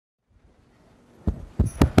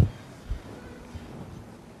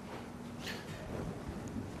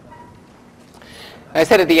I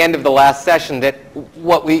said at the end of the last session that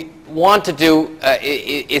what we want to do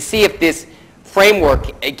is see if this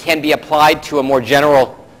framework can be applied to a more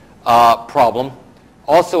general problem,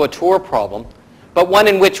 also a tour problem, but one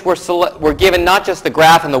in which we're given not just the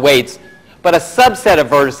graph and the weights, but a subset of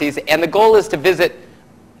vertices, and the goal is to visit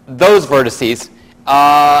those vertices,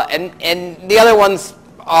 and the other ones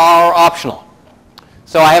are optional.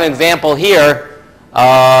 So I have an example here.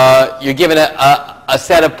 You're given a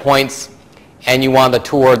set of points, and you want the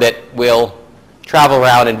tour that will travel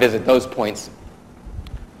around and visit those points.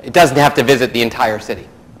 It doesn't have to visit the entire city.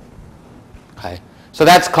 Okay. So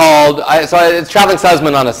that's called, so it's traveling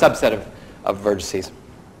salesman on a subset of vertices.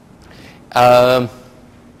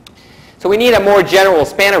 So we need a more general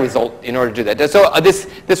spanner result in order to do that. So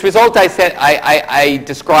this result I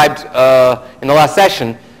described in the last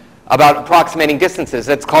session about approximating distances,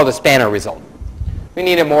 that's called a spanner result. We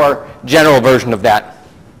need a more general version of that.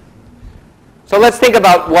 So let's think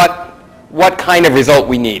about what kind of result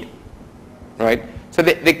we need. Right? So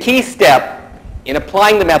the key step in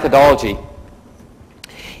applying the methodology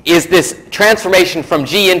is this transformation from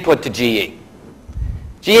G input to GE.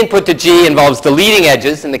 G input to G involves the leading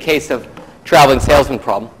edges in the case of traveling salesman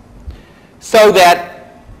problem, so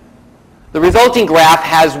that the resulting graph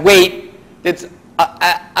has weight that's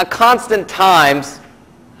a constant times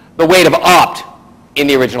the weight of opt in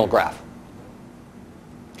the original graph.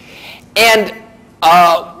 And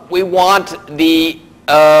we want the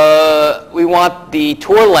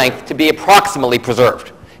tour length to be approximately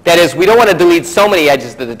preserved. That is, we don't want to delete so many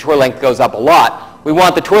edges that the tour length goes up a lot. We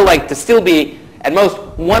want the tour length to still be at most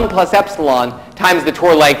 1 plus epsilon times the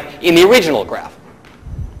tour length in the original graph.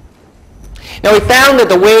 Now we found that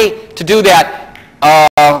the way to do that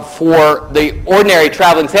for the ordinary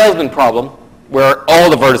traveling salesman problem, where all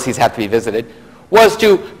the vertices have to be visited, was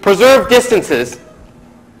to preserve distances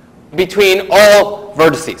between all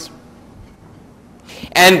vertices.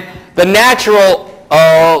 And the natural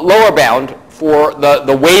lower bound for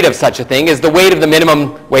the weight of such a thing is the weight of the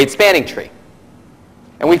minimum weight spanning tree.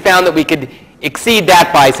 And we found that we could exceed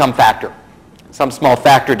that by some factor, some small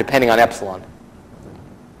factor depending on epsilon.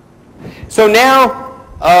 So now,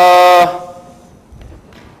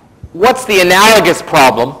 what's the analogous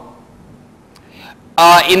problem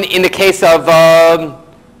in the case of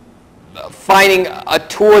finding a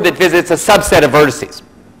tour that visits a subset of vertices?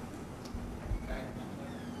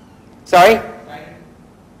 Sorry?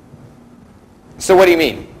 So what do you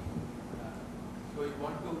mean? So you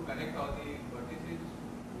want to connect all the vertices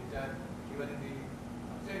which are given in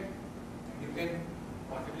the set, and you can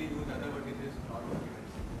possibly use other vertices not given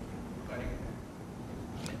to connect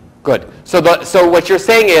them. Good. So what you're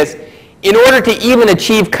saying is, in order to even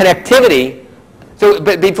achieve connectivity, so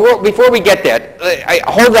but before we get there, I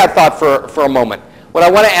hold that thought for a moment. What I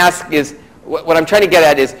want to ask is, what I'm trying to get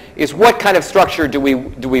at is what kind of structure do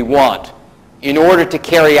we want in order to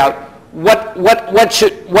carry out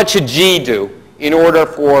what should G do in order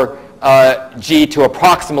for G to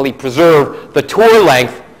approximately preserve the tour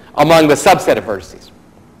length among the subset of vertices?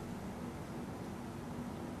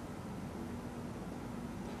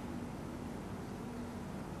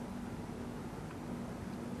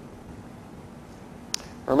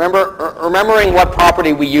 Remembering what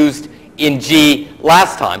property we used in G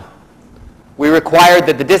last time, we required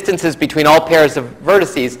that the distances between all pairs of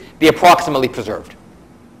vertices be approximately preserved.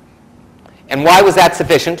 And why was that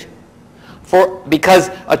sufficient? Because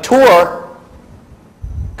a tour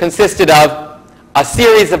consisted of a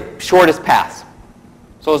series of shortest paths.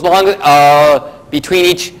 So as long as between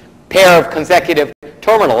each pair of consecutive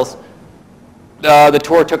terminals, the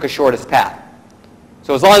tour took a shortest path.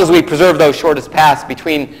 So as long as we preserve those shortest paths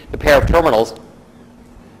between the pair of terminals,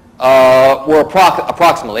 we're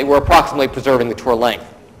approximately preserving the tour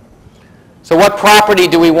length. So what property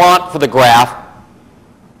do we want for the graph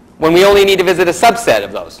when we only need to visit a subset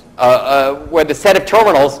of those, where the set of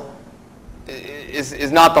terminals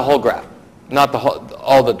is not the whole graph, not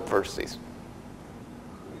all the vertices? Is it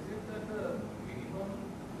that the minimum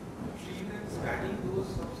tree then spanning those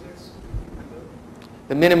subsets?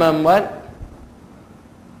 The minimum what?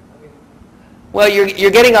 Well,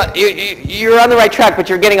 you're getting you're on the right track, but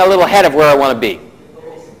you're getting a little ahead of where I want to be.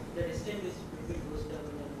 The distance between those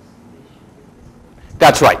terminals.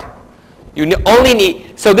 That's right. You only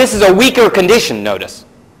need, so this is a weaker condition, notice.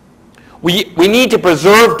 We need to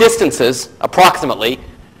preserve distances, approximately,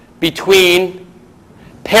 between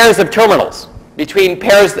pairs of terminals, between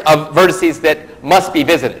pairs of vertices that must be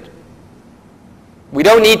visited. We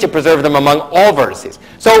don't need to preserve them among all vertices.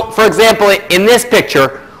 So, for example, in this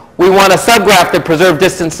picture, we want a subgraph that preserves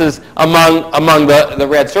distances among the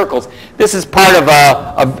red circles. This is part of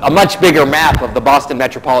a much bigger map of the Boston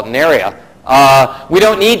metropolitan area. We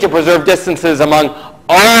don't need to preserve distances among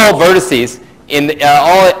all vertices in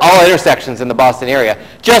all intersections in the Boston area,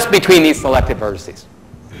 just between these selected vertices.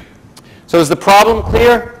 So is the problem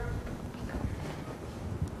clear?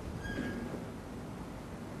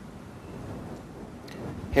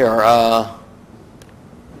 Here,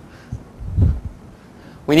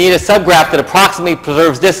 we need a subgraph that approximately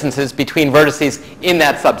preserves distances between vertices in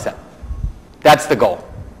that subset. That's the goal.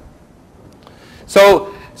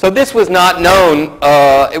 So this was not known.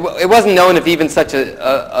 It wasn't known if even such we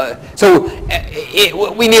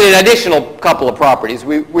need an additional couple of properties.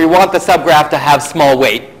 We want the subgraph to have small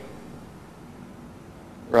weight,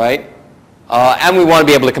 right? And we want to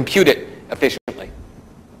be able to compute it efficiently.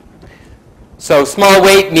 So small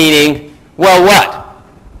weight meaning, well, what?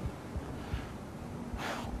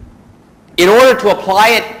 In order to apply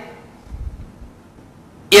it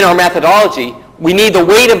in our methodology, we need the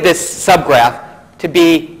weight of this subgraph to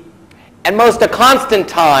be at most a constant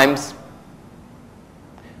times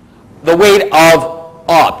the weight of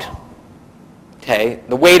opt, okay,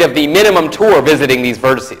 the weight of the minimum tour visiting these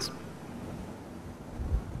vertices.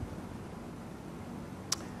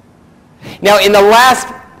 Now, in the last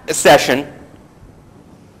session,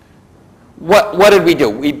 what did we do?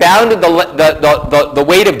 We bounded the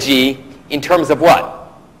weight of G in terms of what?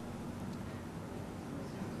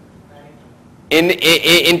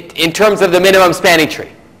 In terms of the minimum spanning tree.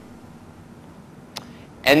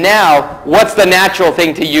 And now, what's the natural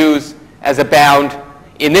thing to use as a bound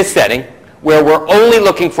in this setting, where we're only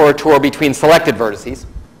looking for a tour between selected vertices?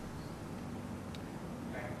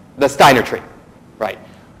 The Steiner tree, right?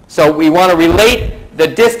 So we want to relate the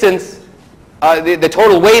distance, the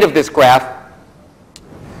total weight of this graph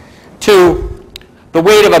to the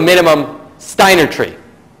weight of a minimum Steiner tree.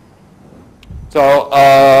 So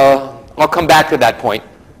I'll come back to that point.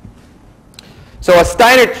 So a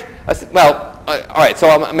Steiner, all right, so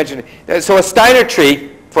I'm mentioning, so a Steiner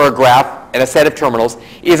tree for a graph and a set of terminals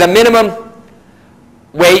is a minimum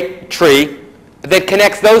weight tree that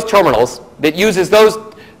connects those terminals, that uses those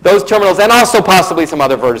terminals and also possibly some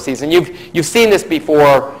other vertices. And you've seen this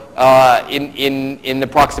before in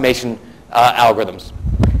approximation algorithms.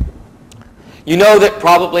 You know that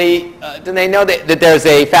probably, do they know that there's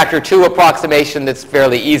a factor 2 approximation that's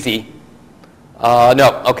fairly easy?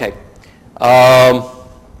 No, okay.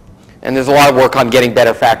 And there's a lot of work on getting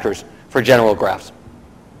better factors for general graphs.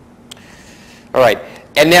 All right,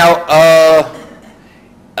 and now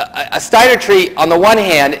a Steiner tree, on the one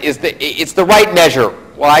hand, it's the right measure.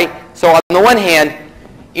 Why? So on the one hand,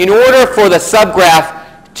 in order for the subgraph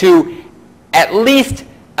to at least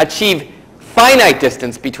achieve finite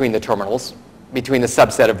distance between the terminals, between the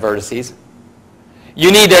subset of vertices, you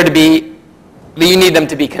need them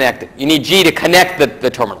to be connected. You need G to connect the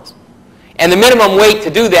terminals. And the minimum weight to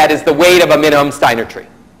do that is the weight of a minimum Steiner tree.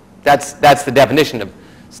 That's the definition of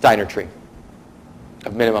Steiner tree,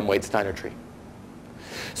 of minimum weight Steiner tree.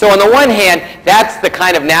 So on the one hand, that's the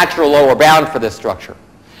kind of natural lower bound for this structure.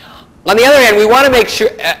 On the other hand, we want to make sure,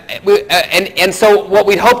 and so what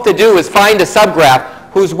we'd hope to do is find a subgraph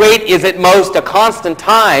whose weight is at most a constant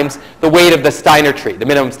times the weight of the Steiner tree, the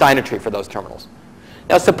minimum Steiner tree for those terminals.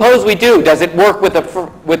 Now suppose we do. Does it work with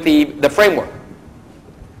the framework?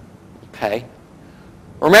 Okay.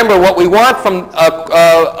 Remember, what we want from,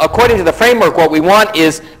 according to the framework, what we want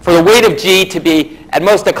is for the weight of G to be at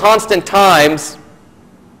most a constant times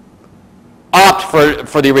opt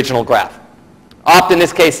for the original graph. Opt in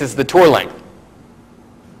this case is the tour length.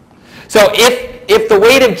 So if the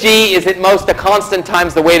weight of G is at most a constant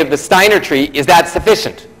times the weight of the Steiner tree, is that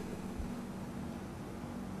sufficient?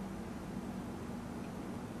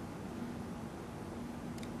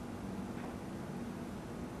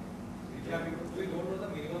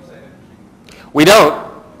 We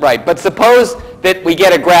don't, right, but suppose that we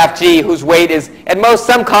get a graph G whose weight is at most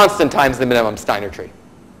some constant times the minimum Steiner tree.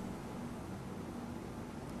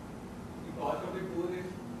 The cost of the tour is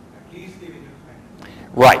at least the original Steiner tree.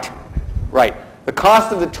 Right, right. The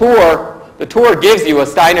cost of the tour gives you a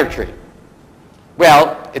Steiner tree.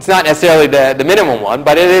 Well, it's not necessarily the minimum one,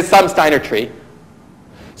 but it is some Steiner tree.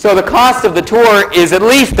 So the cost of the tour is at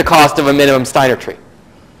least the cost of a minimum Steiner tree.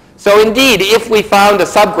 So indeed, if we found a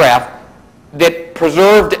subgraph that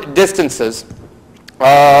preserved distances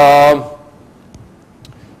and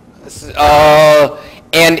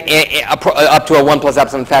up to a 1 plus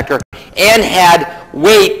epsilon factor, and had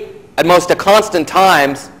weight at most a constant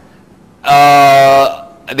times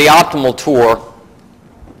the optimal tour,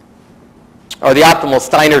 or the optimal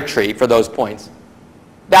Steiner tree for those points,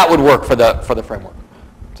 that would work for the framework.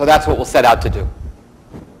 So that's what we'll set out to do.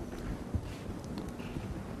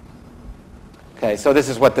 Okay, so this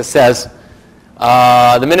is what this says.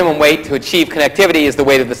 The minimum weight to achieve connectivity is the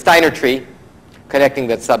weight of the Steiner tree connecting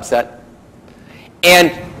that subset.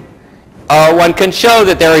 And one can show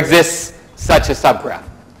that there exists such a subgraph.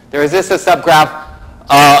 There exists a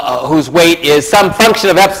subgraph whose weight is some function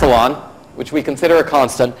of epsilon, which we consider a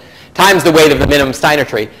constant, times the weight of the minimum Steiner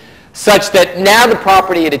tree, such that now the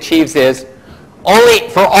property it achieves is only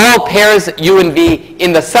for all pairs U and V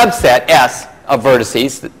in the subset S of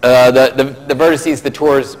vertices, the vertices the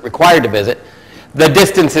tour is required to visit, the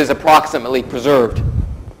distance is approximately preserved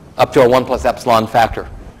up to a 1 plus epsilon factor.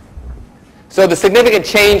 So the significant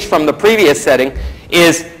change from the previous setting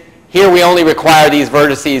is here we only require these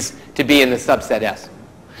vertices to be in the subset S.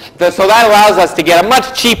 So that allows us to get a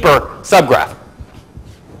much cheaper subgraph.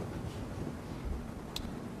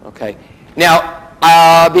 Okay.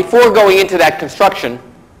 Now, before going into that construction,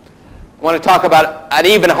 I want to talk about an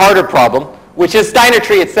even harder problem, which is Steiner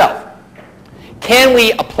tree itself. Can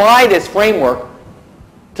we apply this framework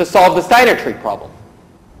to solve the Steiner tree problem?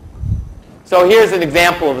 So here's an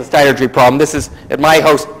example of the Steiner tree problem. This is at my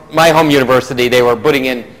home university. They were putting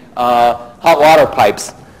in hot water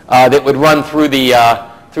pipes that would run through the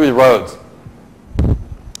roads,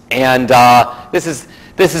 and this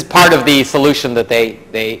is part of the solution that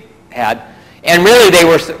they had. And really, they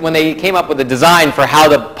were, when they came up with a design for how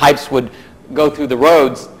the pipes would go through the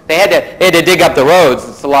roads, they had to dig up the roads.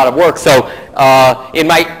 It's a lot of work. So it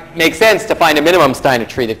might make sense to find a minimum Steiner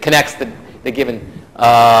tree that connects the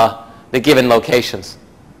given locations.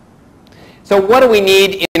 So what do we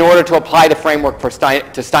need in order to apply the framework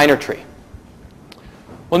to Steiner tree?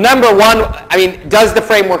 Well, number one, I mean, does the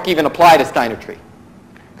framework even apply to Steiner tree?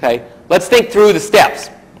 Okay, let's think through the steps.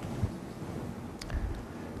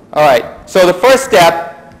 All right, so the first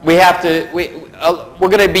step, we're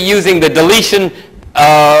going to be using the deletion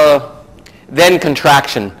then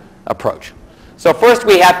contraction approach. So first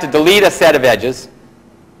we have to delete a set of edges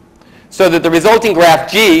so that the resulting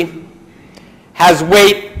graph G has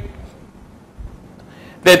weight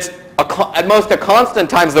that's at most a constant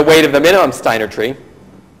times the weight of the minimum Steiner tree,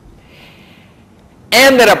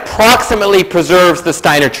 and that approximately preserves the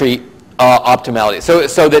Steiner tree optimality.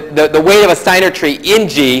 So that the weight of a Steiner tree in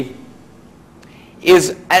G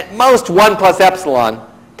is at most 1 plus epsilon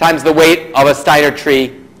times the weight of a Steiner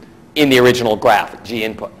tree in the original graph, G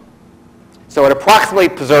input. So it approximately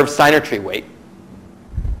preserves Steiner tree weight.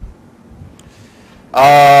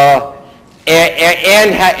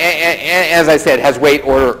 And as I said, has weight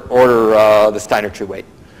order the Steiner tree weight.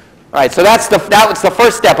 All right, so that was the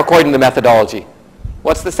first step according to the methodology.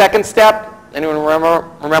 What's the second step? Anyone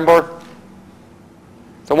remember?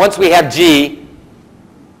 So once we have G,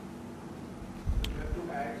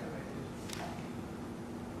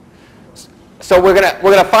 so we're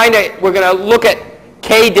gonna look at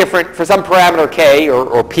K different for some parameter K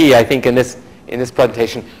or P, I think in this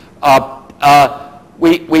presentation.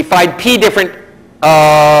 We find P different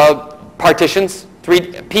partitions,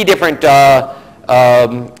 P different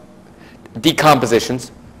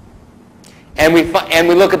decompositions, and we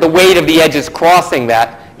look at the weight of the edges crossing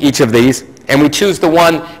each of these, and we choose the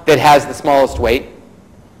one that has the smallest weight,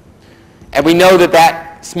 and we know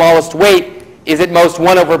that smallest weight is at most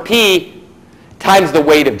 1 over P times the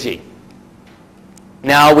weight of G.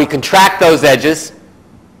 Now we contract those edges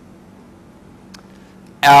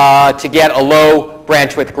to get a low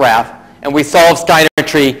branch width graph, and we solve Steiner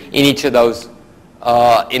tree in each of those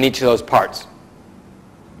parts.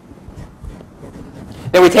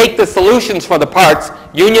 Then we take the solutions for the parts,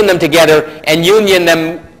 union them together, and union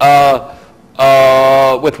them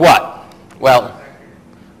with what? Well,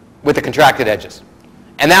 with the contracted edges,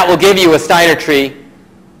 and that will give you a Steiner tree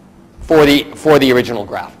for the original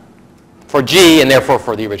graph, for G, and therefore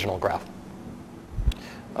for the original graph.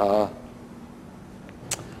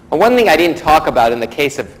 One thing I didn't talk about in the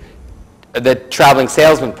case of the traveling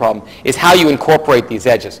salesman problem is how you incorporate these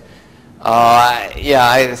edges.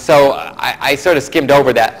 So I sort of skimmed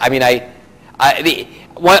over that. I mean,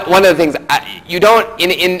 one of the things you don't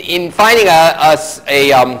in finding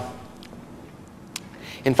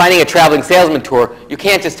in finding a traveling salesman tour, you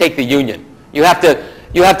can't just take the union. You have to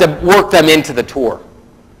work them into the tour.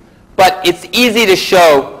 But it's easy to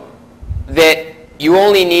show that you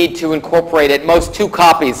only need to incorporate at most 2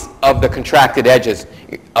 copies of the contracted edges.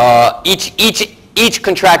 Each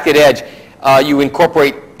contracted edge, you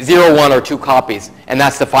incorporate 0, 1, or 2 copies, and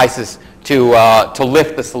that suffices to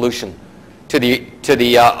lift the solution to the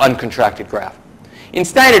uncontracted graph. In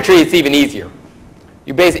Steiner tree, it's even easier.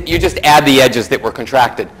 You just add the edges that were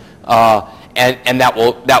contracted, and that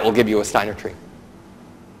will give you a Steiner tree.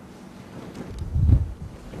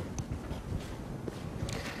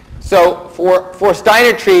 So for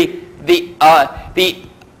Steiner tree,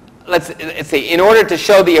 let's see. In order to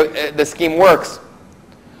show the scheme works,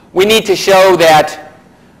 we need to show that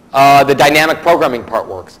the dynamic programming part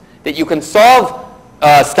works. That you can solve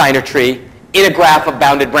a Steiner tree in a graph of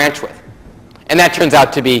bounded branch width, and that turns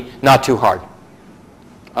out to be not too hard.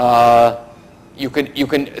 So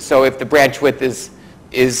if the branch width is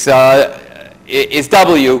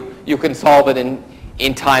W, you can solve it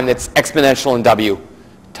in time that's exponential in W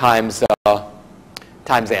times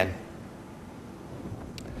n.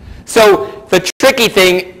 So the tricky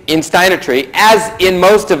thing in Steiner tree, as in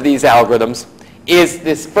most of these algorithms, is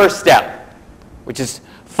this first step, which is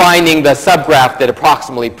finding the subgraph that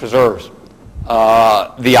approximately preserves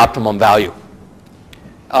the optimum value.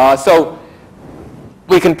 So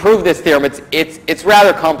we can prove this theorem. It's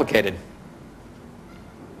rather complicated.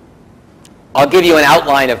 I'll give you an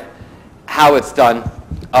outline of how it's done,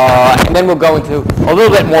 and then we'll go into a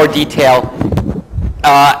little bit more detail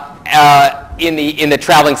in the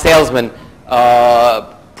traveling salesman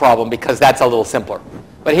problem, because that's a little simpler.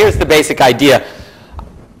 But here's the basic idea.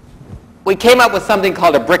 We came up with something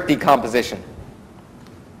called a brick decomposition.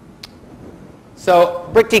 So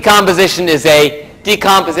brick decomposition is a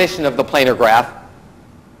decomposition of the planar graph.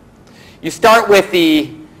 You start with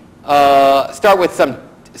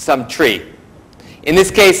some tree. In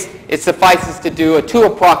this case, it suffices to do a 2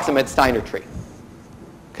 approximate Steiner tree.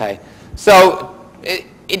 Okay, so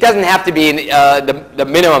it doesn't have to be the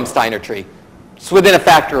minimum Steiner tree. It's within a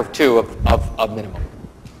factor of 2 of minimum.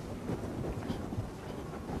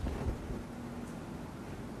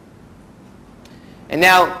 And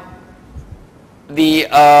now the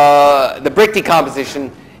brick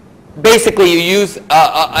decomposition, basically you use an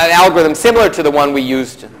algorithm similar to the one we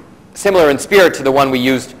used, similar in spirit to the one we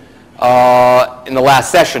used in the last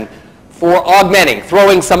session, for augmenting,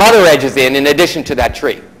 throwing some other edges in addition to that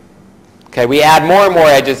tree. Okay, we add more and more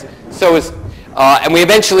edges, and we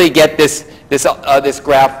eventually get this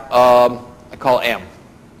graph I call M.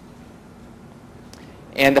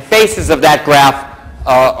 And the faces of that graph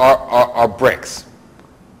are bricks.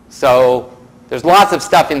 So there's lots of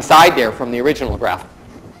stuff inside there from the original graph.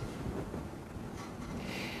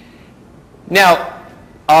 Now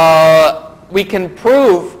we can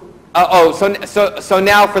prove. So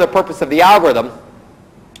now for the purpose of the algorithm,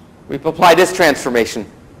 we've applied this transformation.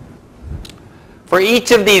 For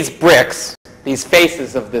each of these bricks, these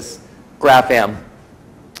faces of this graph M,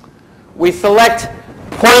 we select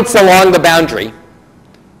points along the boundary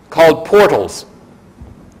called portals.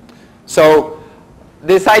 So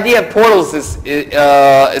this idea of portals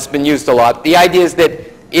has been used a lot. The idea is that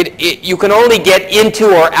you can only get into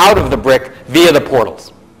or out of the brick via the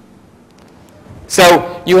portals.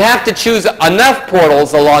 So you have to choose enough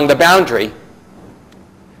portals along the boundary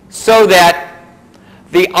so that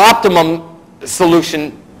the optimum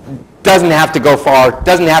solution doesn't have to go far,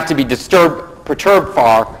 doesn't have to be perturbed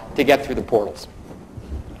far to get through the portals.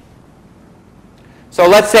 So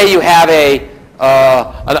let's say you have an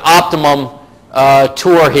optimum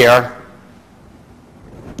tour here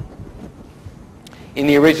in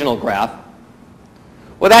the original graph.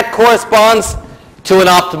 Well, that corresponds to an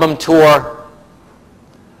optimum tour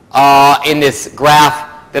in this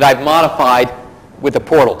graph that I've modified with the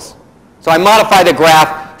portals. So I modify the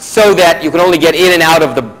graph so that you can only get in and out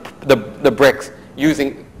of the bricks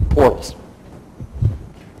using portals.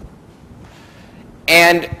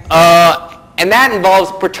 And that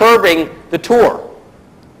involves perturbing the tour,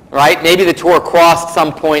 right? Maybe the tour crossed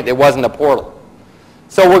some point that wasn't a portal.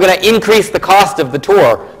 So we're going to increase the cost of the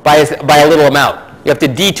tour by a little amount. You have to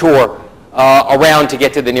detour around to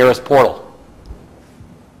get to the nearest portal.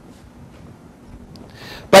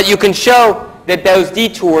 But you can show that those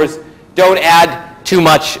detours don't add too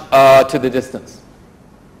much to the distance.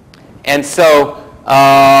 And so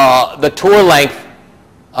the tour length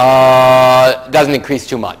doesn't increase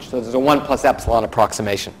too much. So there's a 1 plus epsilon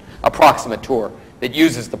approximation, approximate tour that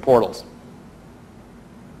uses the portals.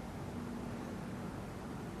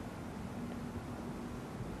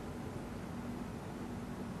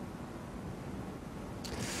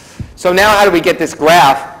 So now how do we get this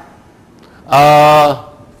graph?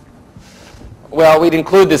 Well, we'd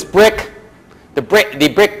include this brick, the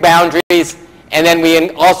brick boundaries, and then we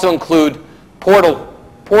also include portal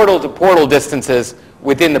to portal distances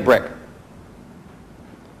within the brick.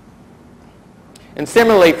 And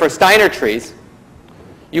similarly for Steiner trees,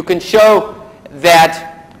 you can show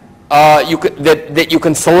that you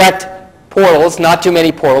can select portals, not too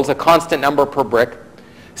many portals, a constant number per brick,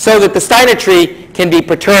 so that the Steiner tree can be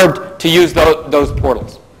perturbed to use those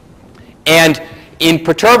portals. And in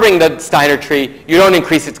perturbing the Steiner tree, you don't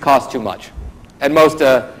increase its cost too much. At most,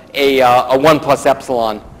 a 1 plus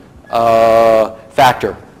epsilon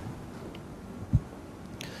factor.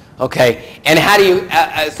 Okay, and how do you,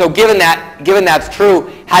 so given that's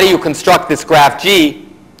true, how do you construct this graph G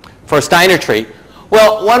for a Steiner tree?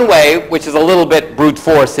 Well, one way, which is a little bit brute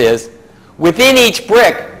force, is within each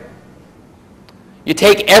brick, you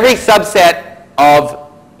take every subset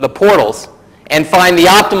of the portals and find the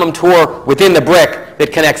optimum Tor within the brick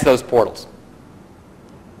that connects those portals.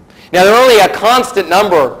 Now, there are only a constant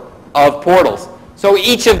number of portals, so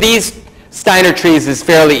each of these Steiner trees is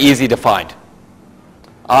fairly easy to find.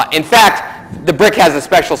 In fact, the brick has a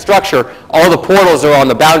special structure. All the portals are on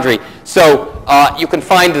the boundary, so you can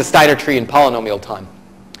find the Steiner tree in polynomial time.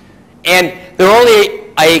 And there are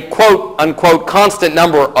only a quote-unquote constant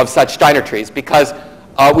number of such Steiner trees because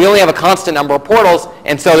we only have a constant number of portals,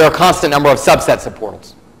 and so there are a constant number of subsets of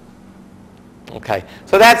portals. Okay,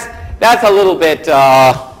 so that's a little bit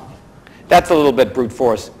brute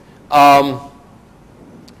force.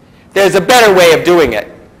 There's a better way of doing it.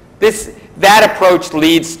 That approach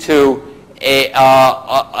leads to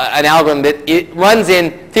an algorithm that it runs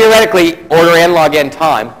in, theoretically, order n log n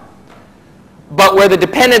time, but where the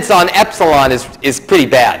dependence on epsilon is pretty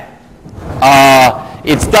bad.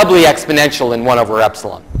 It's doubly exponential in 1 over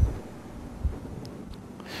epsilon.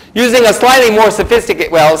 Using a slightly more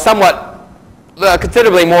sophisticated, well,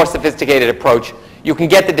 considerably more sophisticated approach, you can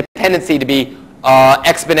get the dependency to be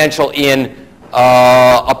exponential in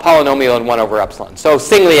a polynomial in 1 over epsilon, so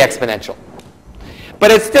singly exponential. But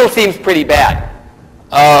it still seems pretty bad,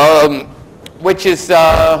 which is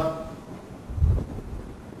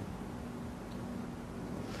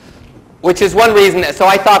one reason. So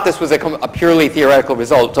I thought this was a purely theoretical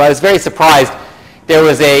result. So I was very surprised. There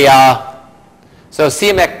was so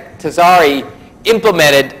Siamak Tazari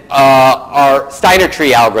implemented our Steiner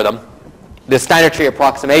tree algorithm, the Steiner tree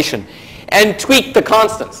approximation, and tweaked the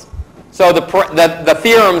constants. So the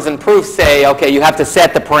theorems and proofs say, okay, you have to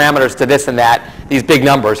set the parameters to this and that, these big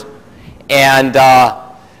numbers. And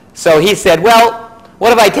so he said, well,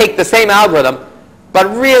 what if I take the same algorithm, but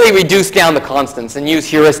really reduce down the constants and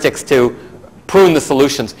use heuristics to prune the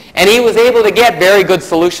solutions? And he was able to get very good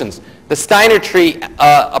solutions. The Steiner tree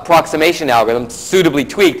approximation algorithm, suitably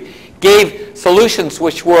tweaked, gave solutions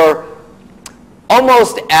which were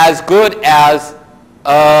almost as good as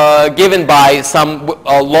given by some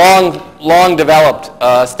long developed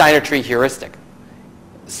Steiner tree heuristic.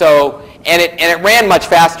 So, and it ran much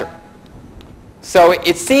faster. So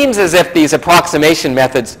it seems as if these approximation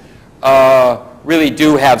methods really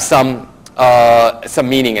do have some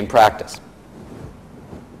meaning in practice.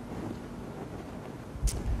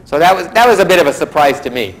 So that was a bit of a surprise to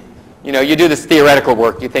me. You know, you do this theoretical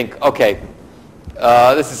work, you think, okay,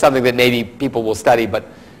 this is something that maybe people will study, but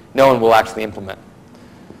no one will actually implement.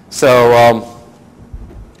 So,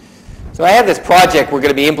 so I have this project we're going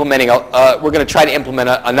to be implementing. We're going to try to implement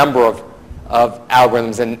a number of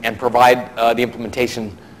algorithms and provide the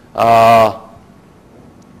implementation to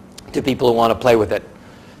people who want to play with it.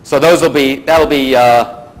 So that'll be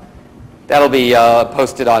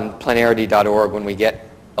posted on planarity.org when we get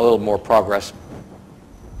a little more progress.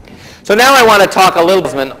 So now I want to talk a little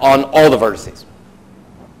bit on all the vertices.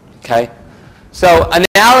 Okay, so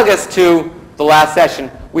analogous to the last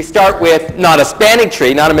session, we start with not a spanning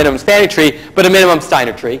tree, not a minimum spanning tree, but a minimum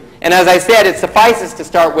Steiner tree. And as I said, it suffices to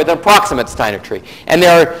start with an approximate Steiner tree. And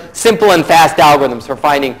there are simple and fast algorithms for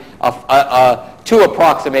finding two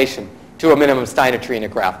approximation to a minimum Steiner tree in a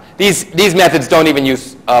graph. These methods don't even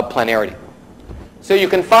use planarity. So you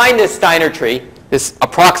can find this Steiner tree, this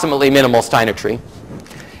approximately minimal Steiner tree.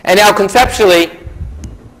 And now conceptually,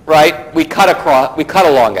 right, we cut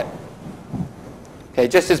along it. Okay,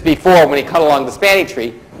 just as before, when we cut along the spanning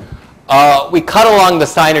tree, we cut along the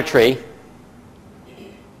Steiner tree,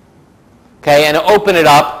 okay, and open it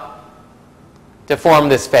up to form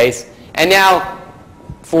this face. And now,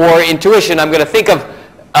 for intuition, I'm going to think of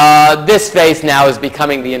this face now as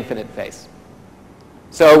becoming the infinite face.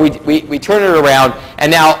 So we turn it around, and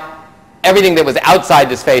now everything that was outside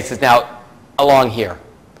this face is now along here.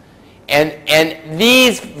 And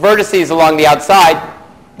these vertices along the outside,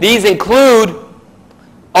 these include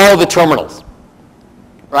all the terminals,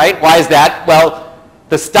 right? Why is that? Well,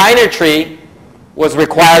 the Steiner tree was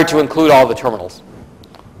required to include all the terminals.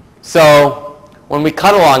 So when we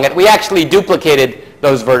cut along it, we actually duplicated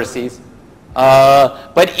those vertices.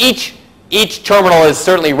 But each terminal is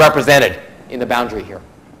certainly represented in the boundary here.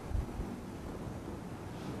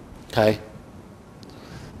 Okay.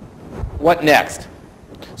 What next?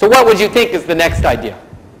 So what would you think is the next idea?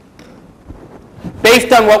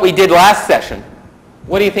 Based on what we did last session,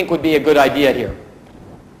 what do you think would be a good idea here?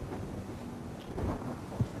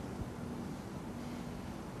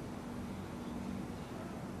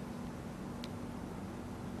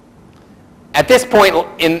 At this point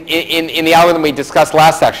in the algorithm we discussed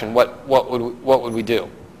last section, what would we do?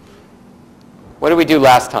 What did we do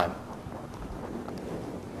last time?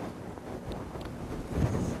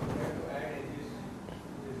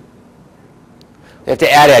 We have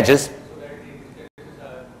to add edges.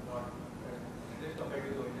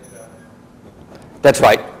 That's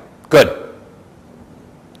right. Good.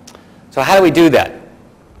 So how do we do that?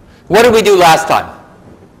 What did we do last time?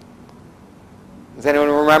 Does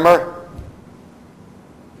anyone remember?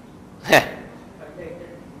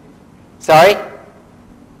 Sorry?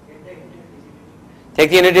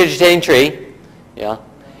 Take the interdigitating tree. Yeah.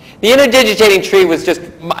 The interdigitating tree was just,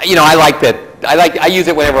 I like that. I use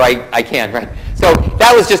it whenever I can, right? So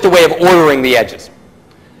that was just a way of ordering the edges.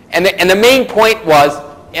 And the main point was,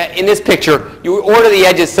 in this picture, you order the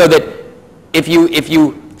edges so that if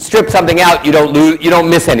you strip something out, you don't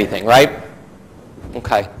miss anything, right?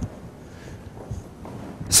 Okay.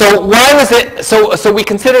 So why was it? So we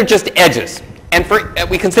considered just edges, and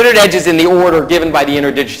we considered edges in the order given by the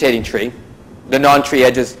interdigitating tree, the non-tree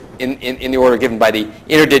edges in the order given by the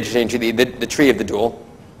interdigitating tree, the tree of the dual.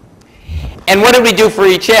 And what did we do for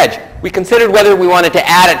each edge? We considered whether we wanted to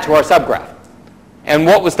add it to our subgraph, and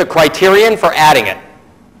what was the criterion for adding it?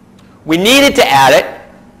 We needed to add it.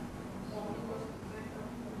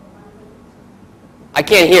 I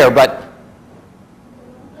can't hear, but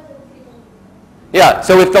yeah.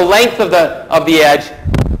 So if the length of the edge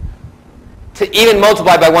to even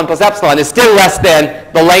multiply by 1 plus epsilon is still less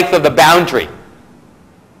than the length of the boundary.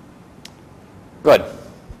 Good.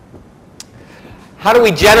 How do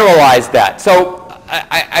we generalize that? So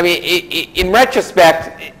I mean, in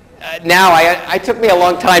retrospect, now it took me a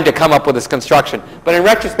long time to come up with this construction, but in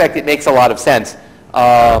retrospect, it makes a lot of sense.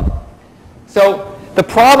 So the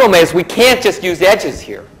problem is we can't just use edges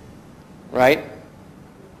here, right?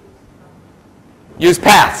 Use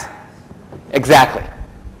paths. Exactly.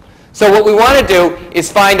 So what we want to do is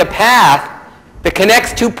find a path that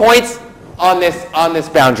connects 2 points on this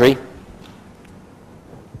boundary.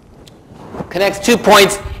 Connects 2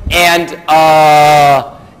 points, and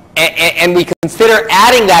we consider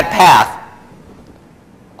adding that path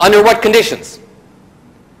under what conditions?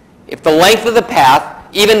 If the length of the path,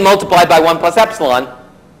 even multiplied by 1 plus epsilon,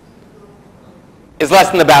 is less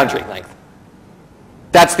than the boundary length.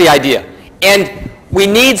 That's the idea. And we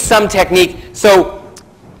need some technique. So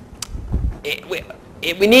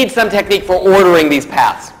we need some technique for ordering these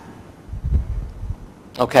paths.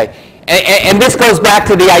 Okay. And this goes back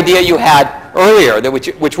to the idea you had earlier, that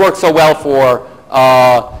which works so well for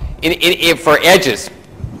edges,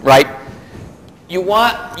 right? You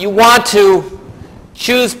want to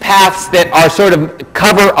choose paths that are sort of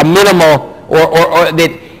cover a minimal, or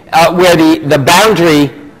that where the boundary,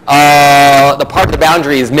 the part of the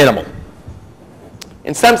boundary is minimal.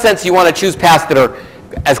 In some sense, you want to choose paths that are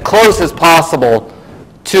as close as possible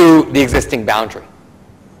to the existing boundary.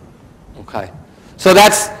 Okay, so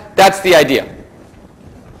that's the idea.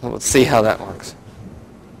 Let's see how that works.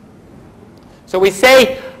 So we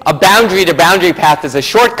say a boundary-to-boundary path is a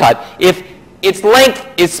shortcut if its length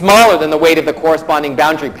is smaller than the weight of the corresponding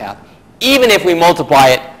boundary path, even if we multiply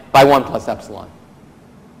it by 1 plus epsilon.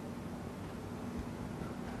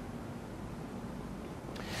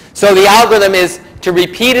 So the algorithm is to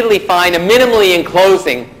repeatedly find a minimally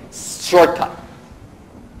enclosing shortcut.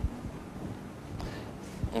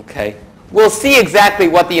 Okay. We'll see exactly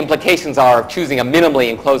what the implications are of choosing a minimally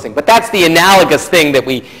enclosing, but that's the analogous thing that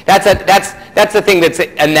that's the thing that's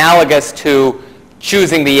analogous to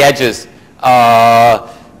choosing the edges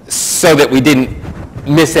so that we didn't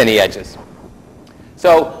miss any edges.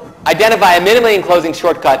 So identify a minimally enclosing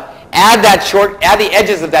shortcut, add the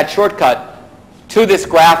edges of that shortcut to this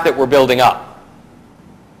graph that we're building up,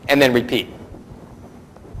 and then repeat.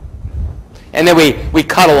 And then we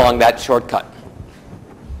cut along that shortcut.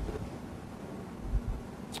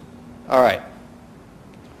 All right.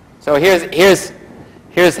 So here's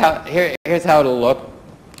how it'll look.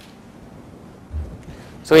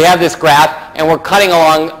 So we have this graph, and we're cutting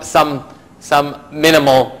along some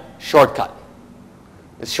minimal shortcut.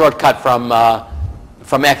 The shortcut from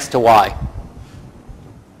x to y.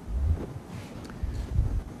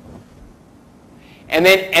 And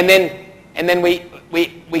then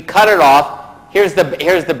we cut it off. Here's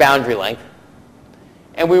the boundary length.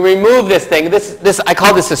 And we remove this thing. I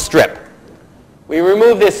call this a strip. We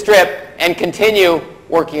remove this strip and continue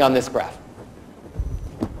working on this graph.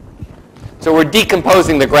 So we're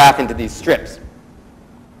decomposing the graph into these strips.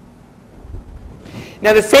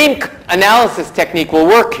 Now the same analysis technique will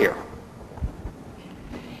work here.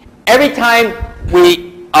 Every time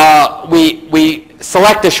we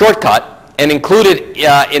select a shortcut and include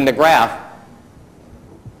it in the graph,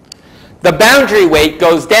 the boundary weight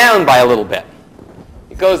goes down by a little bit.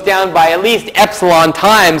 It goes down by at least epsilon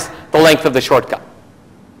times the length of the shortcut.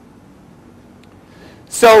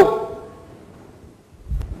 So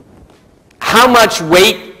how much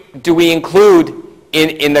weight do we include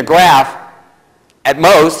in the graph? At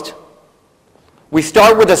most, we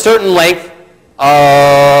start with a certain length.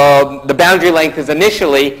 The boundary length is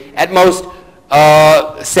initially, at most,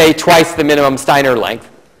 say twice the minimum Steiner length,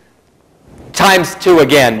 times 2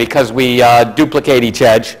 again because we duplicate each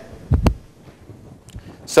edge.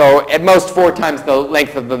 So at most 4 times the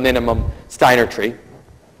length of the minimum Steiner tree.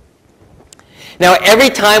 Now every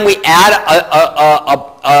time we add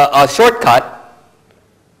a shortcut,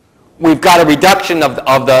 we've got a reduction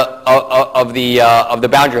of the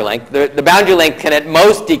boundary length. The boundary length can at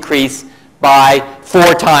most decrease by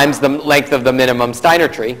 4 times the length of the minimum Steiner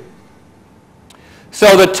tree.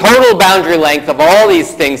 So the total boundary length of all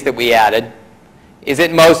these things that we added is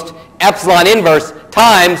at most epsilon inverse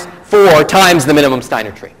times 4 times the minimum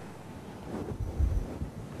Steiner tree.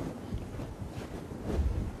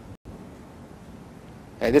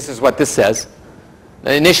 Okay, this is what this says.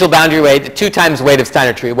 The initial boundary weight, the 2 times the weight of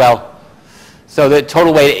Steiner tree. Well, so the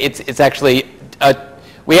total weight, it's actually,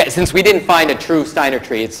 since we didn't find a true Steiner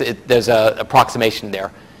tree, there's an approximation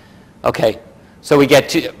there. Okay, so we get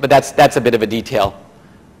to, but that's a bit of a detail.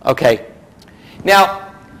 Okay,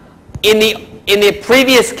 now in the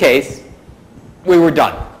previous case, we were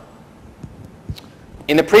done.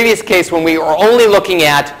 In the previous case, when we were only looking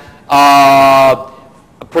at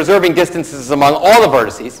preserving distances among all the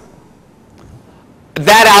vertices,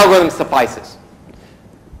 that algorithm suffices.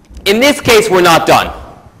 In this case, we're not done,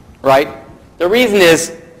 right? The reason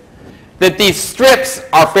is that these strips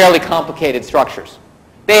are fairly complicated structures.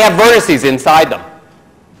 They have vertices inside them.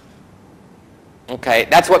 Okay,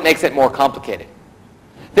 that's what makes it more complicated.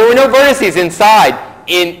 There were no vertices inside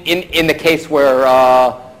in the case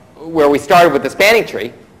where we started with the spanning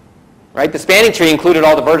tree, right? The spanning tree included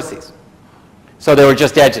all the vertices. So they were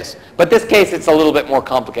just edges. But this case, it's a little bit more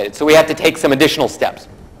complicated. So we have to take some additional steps.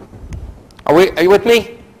 Are you with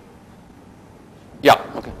me? Yeah,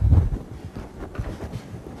 okay.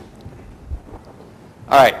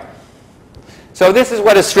 All right. So this is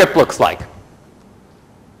what a strip looks like.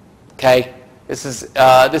 Okay? This is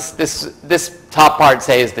this top part,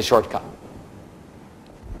 say, is the shortcut.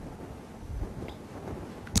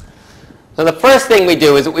 So the first thing we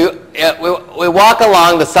do is we walk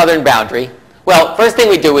along the southern boundary. Well, first thing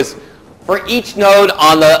we do is for each node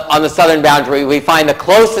on the southern boundary, we find the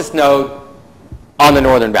closest node on the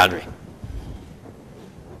northern boundary.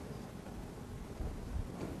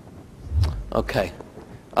 Okay.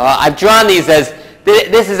 I've drawn these as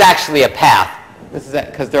this is actually a path. This is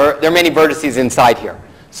because there are many vertices inside here.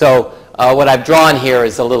 So what I've drawn here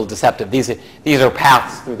is a little deceptive. These are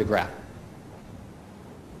paths through the graph.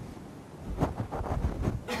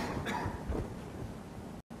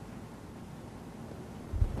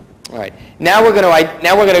 All right. Now we're going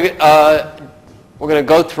to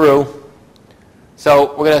go through.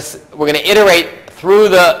 So we're going to iterate through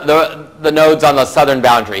the nodes on the southern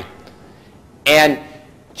boundary, and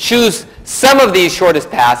choose some of these shortest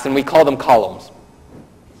paths, and we call them columns.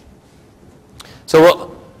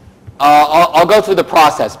 So I'll go through the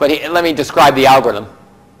process, but let me describe the algorithm.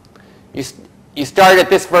 You start at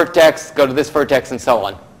this vertex, go to this vertex, and so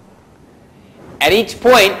on. At each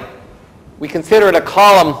point, we consider it a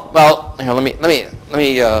column. Well, here, let me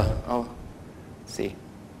see.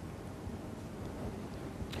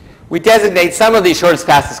 We designate some of these shortest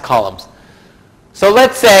paths as columns. So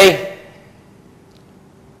let's say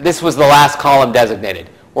this was the last column designated.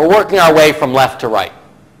 We're working our way from left to right.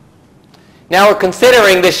 Now we're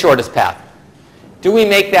considering this shortest path. Do we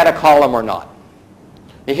make that a column or not?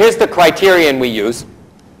 Here's the criterion we use.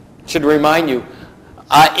 Should remind you.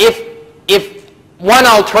 If one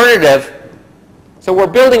alternative, so we're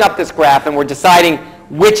building up this graph and we're deciding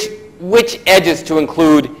which edges to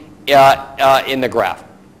include in the graph.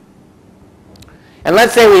 And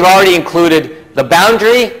let's say we've already included the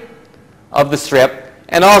boundary of the strip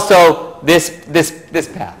and also this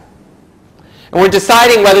path. And we're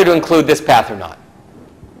deciding whether to include this path or not.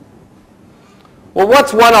 Well,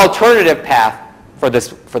 what's one alternative path for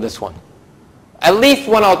this one? At least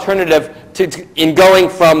one alternative in going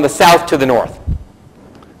from the south to the north.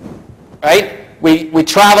 Right? We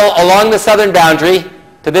travel along the southern boundary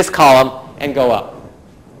to this column and go up.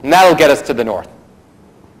 And that'll get us to the north.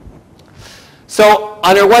 So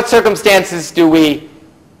under what circumstances do we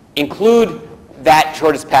include that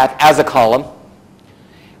shortest path as a column?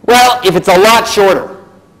 Well, if it's a lot shorter.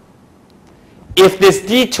 If this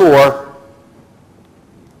detour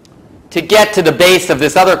to get to the base of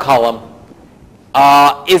this other column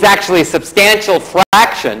is actually a substantial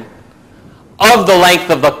fraction of the length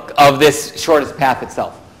of this shortest path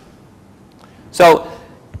itself. So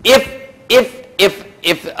if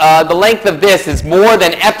the length of this is more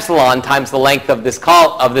than epsilon times the length of this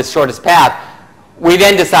shortest path, we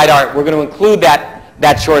then decide, all right, we're going to include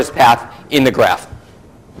that shortest path in the graph.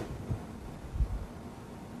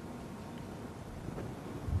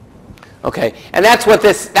 Okay, and that's what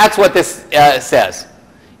this says.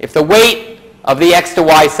 If the weight of the x to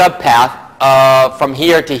y subpath from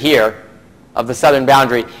here to here of the southern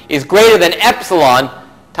boundary is greater than epsilon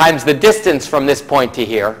times the distance from this point to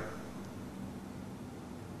here,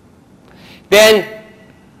 then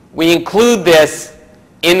we include this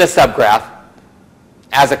in the subgraph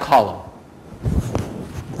as a column.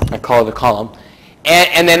 I call it a column,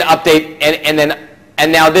 and then update,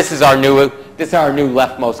 and now this is our new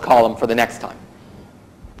leftmost column for the next time.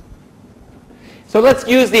 So let's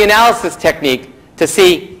use the analysis technique to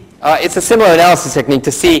see. It's a similar analysis technique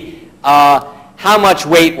to see how much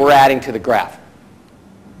weight we're adding to the graph.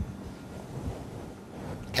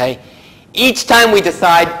 Okay. Each time we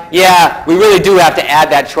decide, yeah, we really do have to add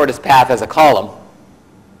that shortest path as a column,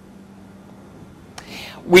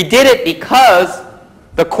 we did it because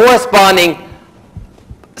the corresponding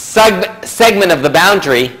segment of the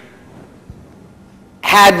boundary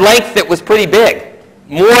had length that was pretty big,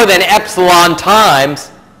 more than epsilon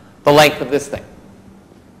times the length of this thing.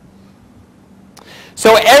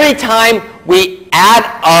 So every time we add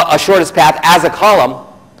a shortest path as a column,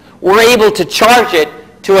 we're able to charge it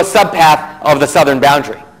to a subpath of the southern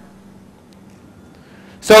boundary.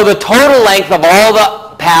 So the total length of all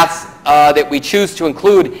the paths that we choose to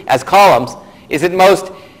include as columns is at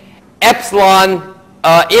most epsilon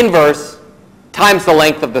inverse times the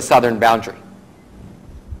length of the southern boundary.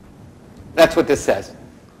 That's what this says.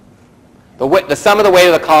 The sum of the weight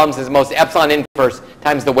of the columns is most epsilon inverse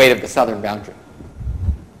times the weight of the southern boundary.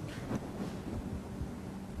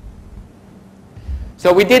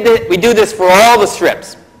 So we do this for all the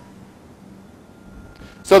strips.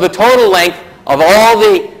 So the total length of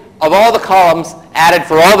all the columns added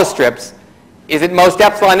for all the strips is at most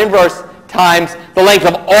epsilon inverse times the length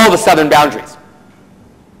of all the southern boundaries.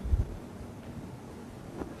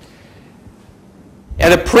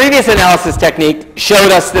 And the previous analysis technique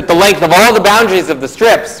showed us that the length of all the boundaries of the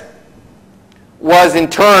strips was in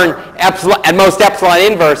turn at most epsilon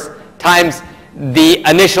inverse times the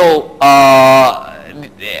initial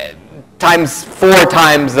times 4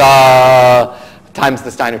 times the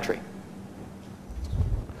Steiner tree.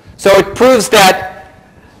 So it proves that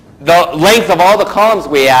the length of all the columns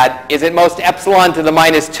we add is at most epsilon to the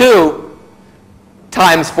minus 2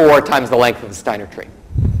 times 4 times the length of the Steiner tree.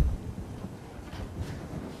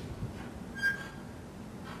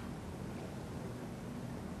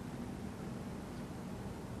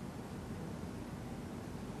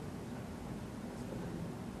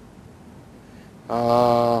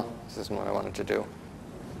 This isn't what I wanted to do.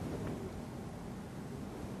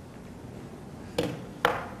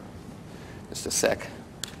 Just a sec.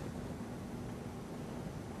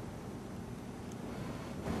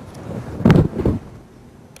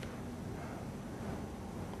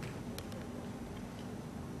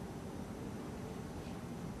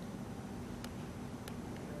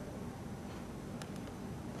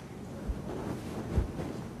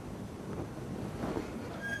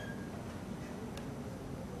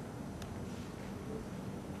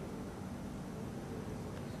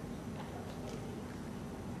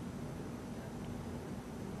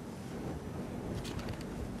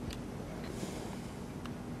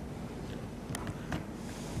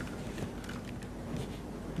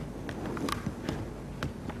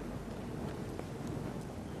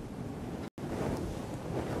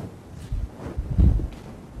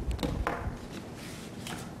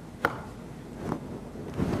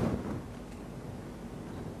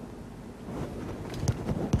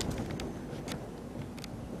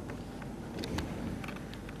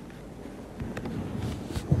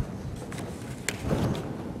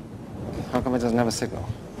 How come it doesn't have a signal?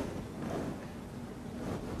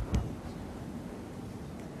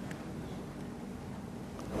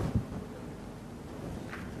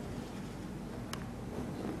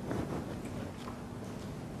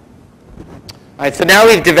 All right, so now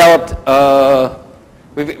we've developed,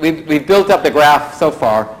 we've built up the graph so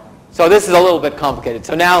far. So this is a little bit complicated.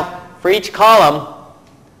 So now for each column,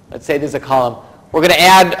 let's say there's a column. We're going to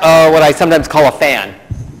add what I sometimes call a fan.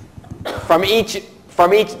 From each,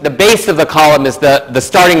 the base of the column is the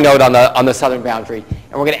starting node on the southern boundary,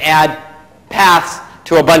 and we're going to add paths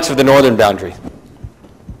to a bunch of the northern boundaries.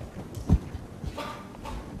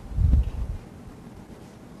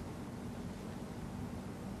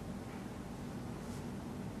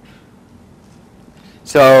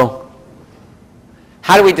 So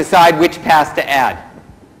how do we decide which paths to add?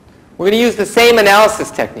 We're going to use the same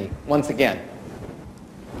analysis technique once again.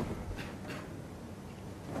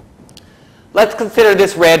 Let's consider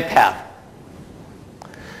this red path.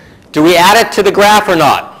 Do we add it to the graph or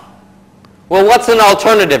not? Well, what's an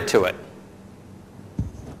alternative to it?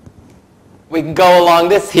 We can go along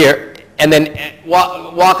this here and then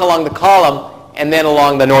walk along the column and then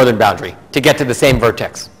along the northern boundary to get to the same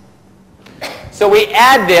vertex. So we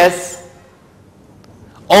add this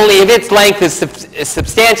only if its length is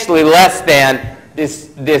substantially less than this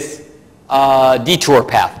detour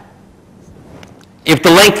path. If the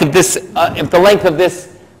length of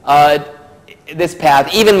this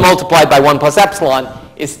path, even multiplied by 1 plus epsilon,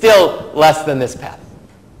 is still less than this path.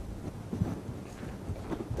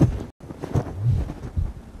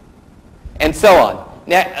 And so on.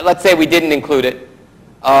 Now, let's say we didn't include it.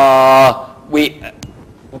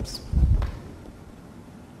 Oops.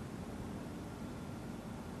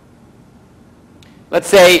 Let's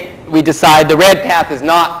say we decide the red path is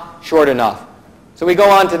not short enough. So we go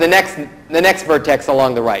on to the next vertex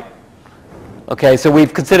along the right. Okay, so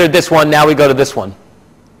we've considered this one. Now we go to this one.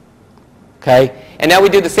 Okay, and now we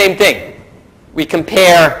do the same thing. We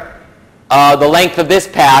compare the length of this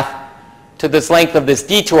path to this length of this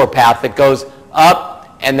detour path that goes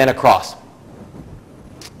up and then across.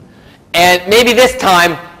 And maybe this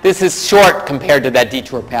time this is short compared to that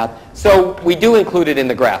detour path. So we do include it in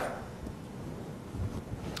the graph.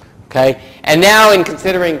 Okay, and now in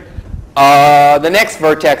considering the next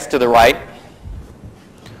vertex to the right,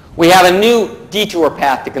 we have a new detour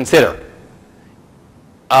path to consider.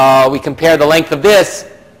 We compare the length of this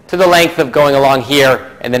to the length of going along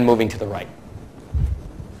here and then moving to the right.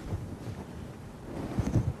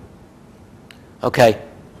 Okay.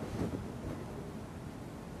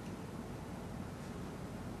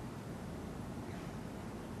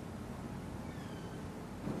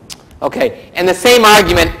 Okay, and the same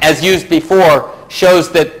argument as used before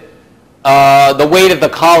shows that the weight of the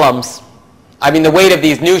columns, the weight of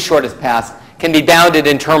these new shortest paths can be bounded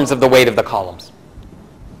in terms of the weight of the columns.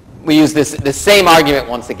 We use the same argument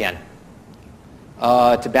once again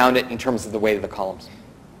to bound it in terms of the weight of the columns.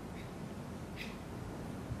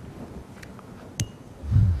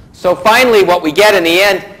 So finally, what we get in the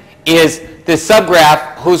end is this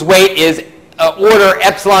subgraph whose weight is order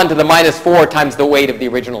epsilon to the -4 times the weight of the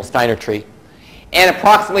original Steiner tree, and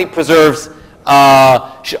approximately preserves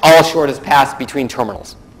all shortest paths between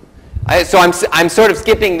terminals. So I'm sort of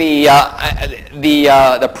skipping the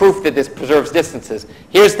proof that this preserves distances.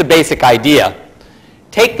 Here's the basic idea.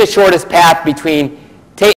 Take the shortest path between,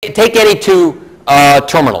 take any two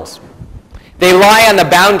terminals. They lie on the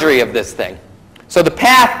boundary of this thing. So the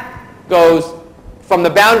path goes from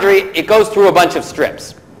the boundary, it goes through a bunch of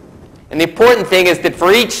strips. And the important thing is that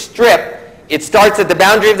for each strip, it starts at the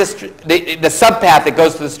boundary of the subpath that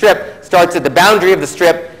goes to the strip starts at the boundary of the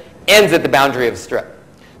strip, ends at the boundary of the strip.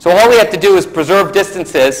 So all we have to do is preserve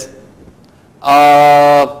distances.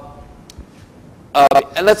 And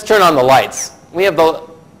let's turn on the lights. We have the.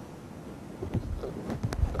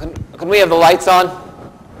 Can we have the lights on?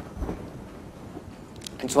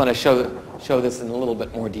 I just want to show this in a little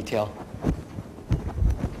bit more detail.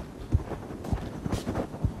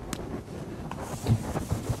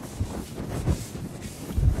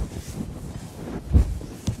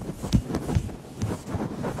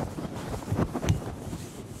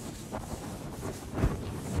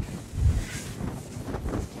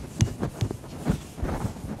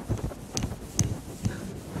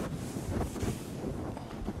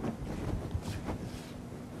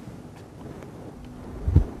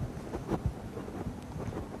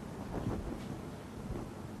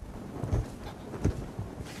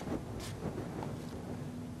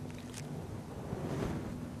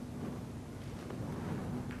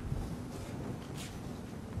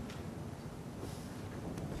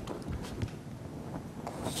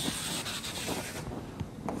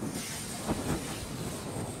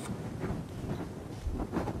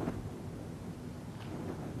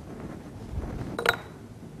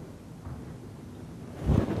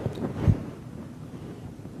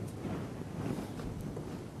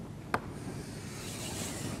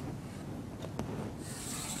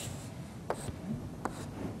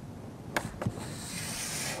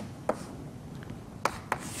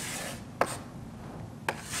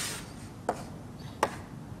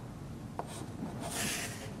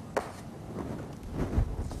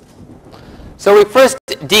 So we first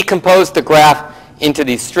decomposed the graph into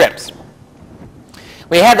these strips.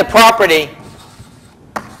 We had the property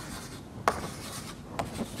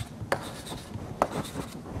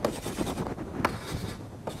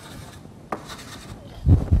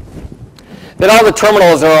that all the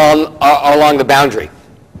terminals are along the boundary.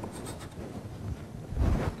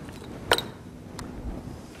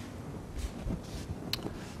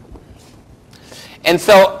 And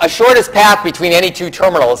so a shortest path between any two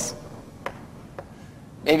terminals,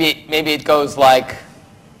 maybe it goes like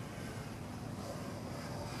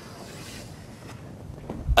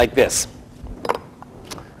this.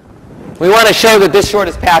 We want to show that this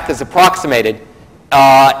shortest path is approximated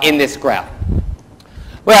in this graph.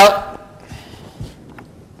 Well,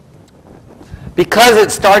 because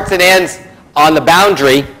it starts and ends on the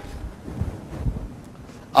boundary,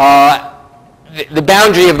 the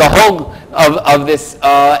boundary of the whole of this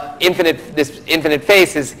infinite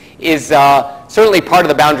face is certainly part of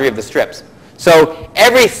the boundary of the strips. So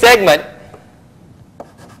every segment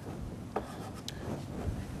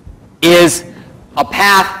is a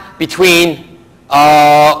path between two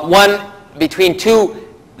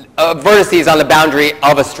vertices on the boundary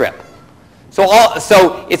of a strip.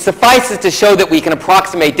 So it suffices to show that we can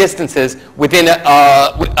approximate distances within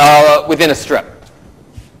a strip.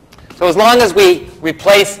 So as long as we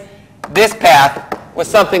replace this path with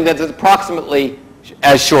something that is approximately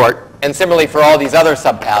as short, and similarly for all these other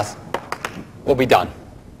subpaths, we'll be done.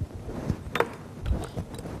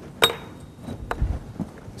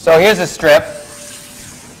 So here's a strip.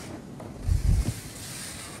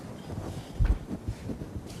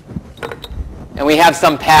 And we have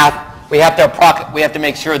some path. We have to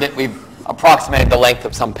make sure that we've approximated the length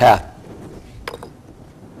of some path.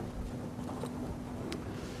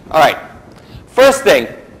 All right. First thing,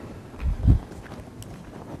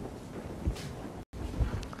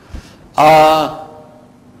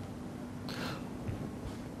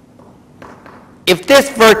 if this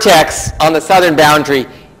vertex on the southern boundary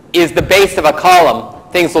is the base of a column,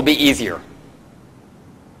 things will be easier.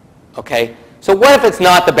 Okay? So what if it's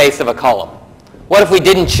not the base of a column? What if we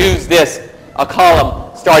didn't choose this, a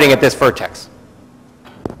column, starting at this vertex?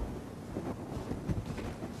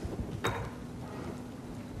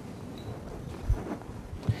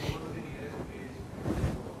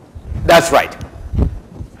 That's right.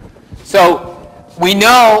 So we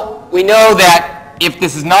know that if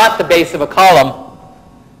this is not the base of a column,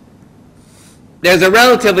 there's a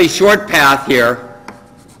relatively short path here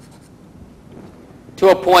to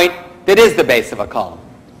a point that is the base of a column.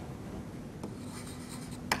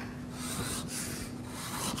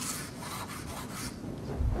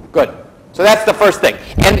 Good. So that's the first thing.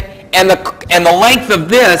 And the length of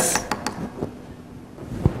this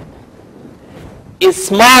is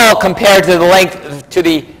small compared to the length to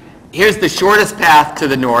the, here's the shortest path to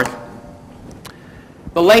the north.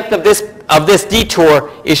 The length of this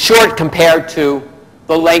detour is short compared to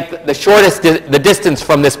the length, the distance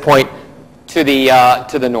from this point to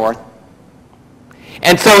the north.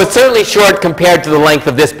 And so it's certainly short compared to the length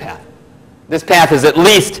of this path. This path is at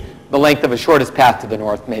least the length of a shortest path to the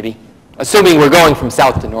north, maybe, assuming we're going from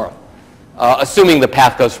south to north, assuming the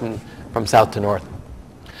path goes from south to north.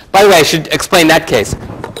 By the way, I should explain that case.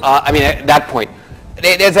 That point.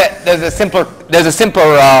 There's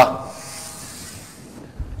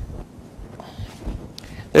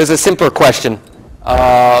a simpler question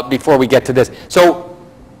before we get to this. So,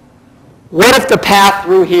 what if the path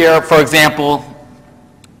through here, for example,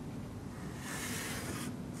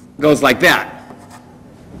 goes like that?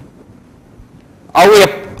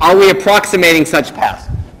 Are we approximating such paths?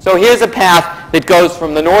 So here's a path that goes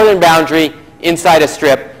from the northern boundary inside a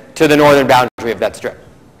strip to the northern boundary of that strip.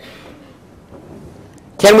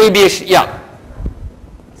 Can we be, yeah.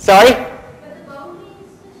 Sorry? But the boundary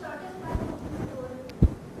is the shortest path of the door.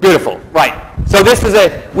 Beautiful, right. So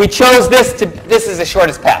we chose this is the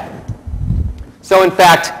shortest path. So in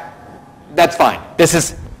fact, that's fine.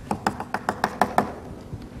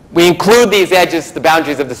 We include these edges, the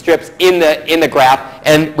boundaries of the strips, in the graph,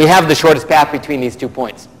 and we have the shortest path between these 2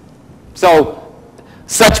 points. So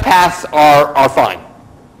such paths are fine.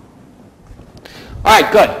 All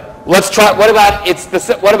right, good. Let's try. What about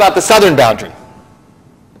the southern boundary?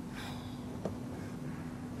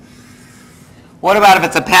 What about if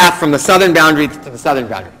it's a path from the southern boundary to the southern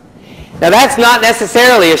boundary? Now that's not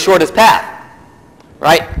necessarily a shortest path,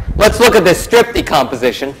 right? Let's look at this strip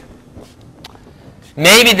decomposition.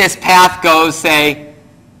 Maybe this path goes, say,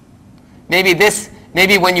 maybe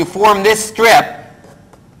when you form this strip,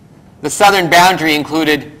 the southern boundary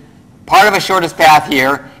included part of a shortest path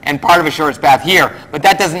here and part of a shortest path here. But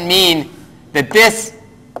that doesn't mean that this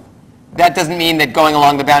that doesn't mean that going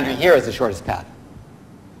along the boundary here is the shortest path.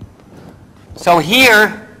 So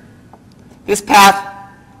here, this path,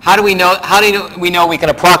 how do we know we can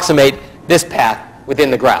approximate this path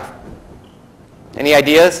within the graph? Any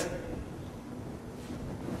ideas?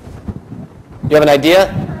 You have an idea?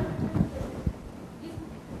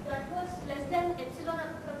 If that was less than epsilon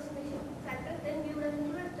approximation factor, then we would have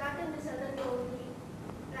included that in this other term only,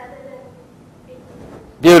 rather than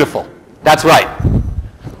it. Beautiful. That's right.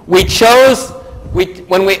 We chose,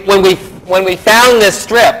 when we found this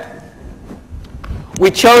strip, we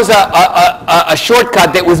chose a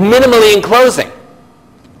shortcut that was minimally enclosing.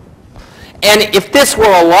 And if this were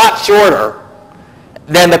a lot shorter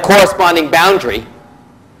than the corresponding boundary,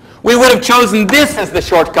 we would have chosen this as the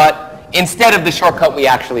shortcut instead of the shortcut we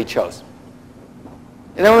actually chose.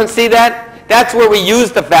 Does everyone see that? That's where we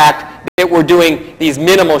use the fact that we're doing these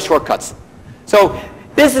minimal shortcuts. So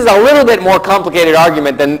this is a little bit more complicated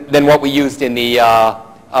argument than what we used in the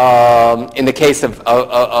case of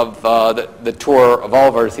the tour of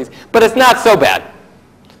all vertices, but it's not so bad.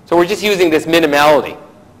 So we're just using this minimality.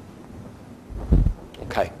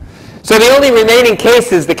 Okay. So the only remaining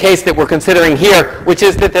case is the case that we're considering here, which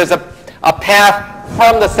is that there's a path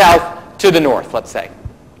from the south to the north, let's say.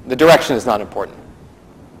 The direction is not important.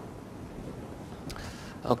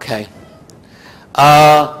 Okay.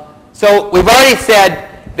 So we've already said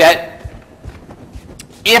that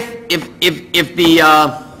if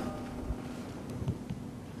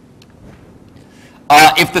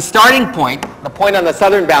the starting point, the point on the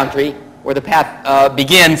southern boundary where the path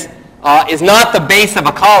begins, is not the base of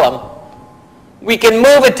a column, we can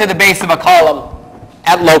move it to the base of a column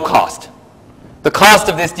at low cost. The cost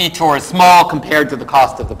of this detour is small compared to the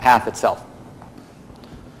cost of the path itself.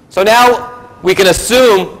 So now we can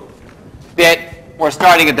assume that we're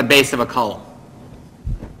starting at the base of a column.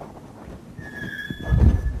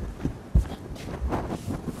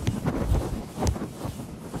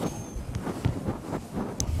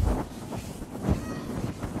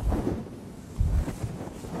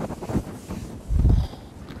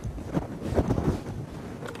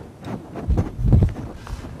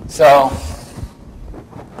 So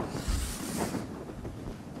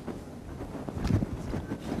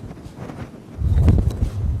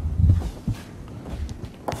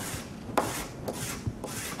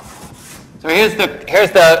here's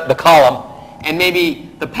the column, and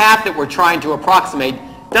maybe the path that we're trying to approximate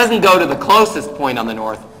doesn't go to the closest point on the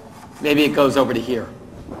north. Maybe it goes over to here.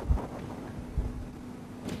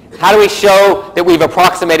 How do we show that we've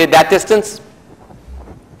approximated that distance?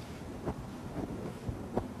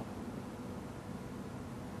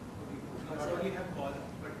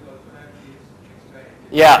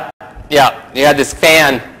 Yeah. You had this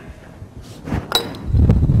fan.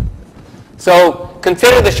 So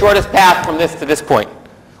consider the shortest path from this to this point.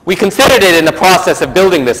 We considered it in the process of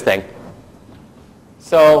building this thing.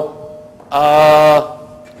 So,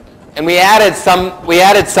 and we added some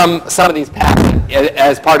of these paths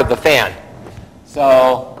as part of the fan.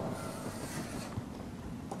 So,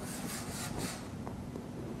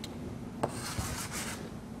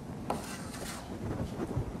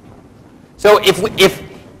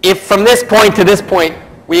 if from this point to this point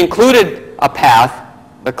we included a path,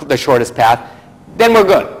 the shortest path, then we're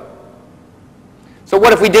good. So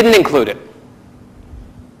what if we didn't include it?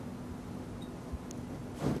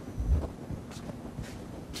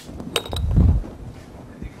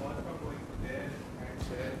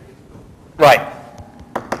 Right.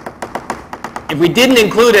 If we didn't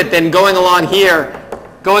include it, then going along here,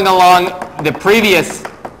 going along the previous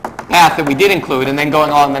path that we did include, and then going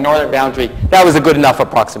along the northern boundary, that was a good enough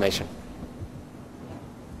approximation.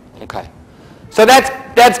 Okay. So that's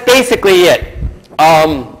basically it.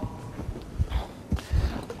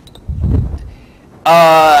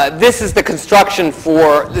 This is the construction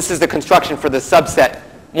for the subset.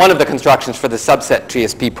 One of the constructions for the subset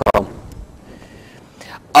TSP problem.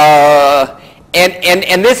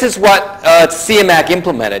 And this is what CIMAC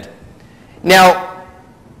implemented. Now,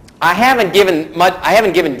 I haven't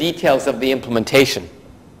given details of the implementation.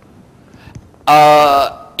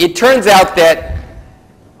 It turns out that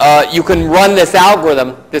you can run this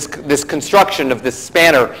algorithm, this construction of this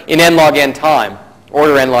spanner in n log n time,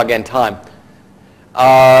 order n log n time.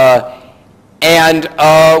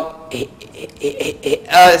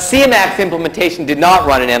 CIMAC's implementation did not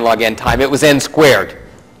run in n log n time. It was n squared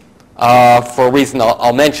for a reason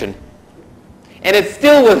I'll mention. And it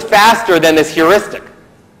still was faster than this heuristic.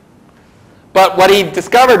 But what he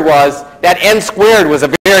discovered was that n squared was a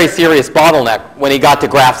very serious bottleneck when he got to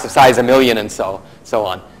graphs of size 1 million and so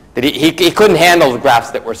on. That he couldn't handle the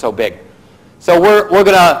graphs that were so big. So we're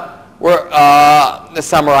going to this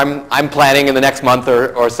summer I'm planning in the next month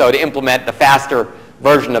or so to implement the faster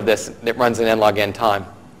version of this that runs in n log n time.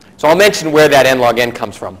 So I'll mention where that n log n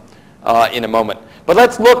comes from in a moment. But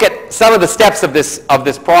let's look at some of the steps of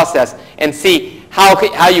this process and see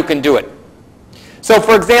how you can do it. So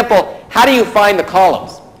for example, how do you find the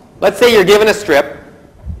columns? Let's say you're given a strip.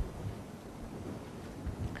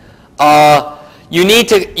 You need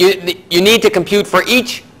to compute for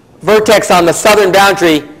each vertex on the southern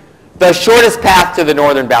boundary the shortest path to the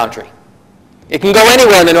northern boundary. It can go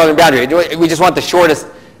anywhere in the northern boundary. We just want the shortest,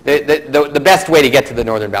 the best way to get to the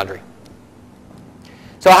northern boundary.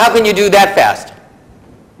 So how can you do that fast?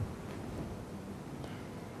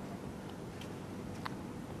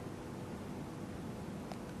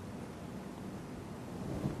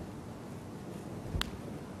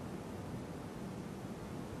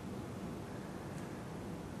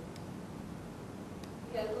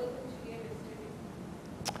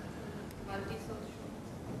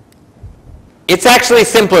 It's actually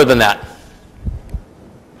simpler than that.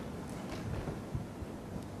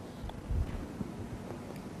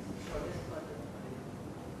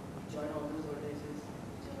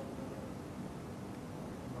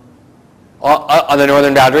 On the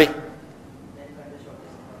northern boundary?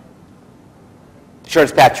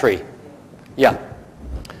 Shortest path tree. Yeah.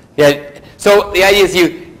 Yeah. So the idea is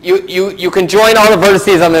you can join all the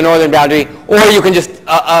vertices on the northern boundary, or you can just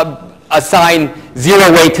assign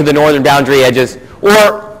zero weight to the northern boundary edges,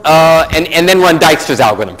 or and then run Dijkstra's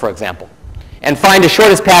algorithm, for example, and find a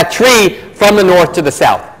shortest path tree from the north to the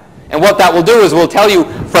south. And what that will do is we'll tell you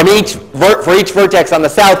from for each vertex on the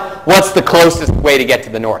south what's the closest way to get to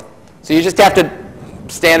the north. So you just have to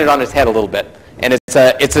stand it on its head a little bit, and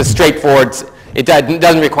it's a straightforward. It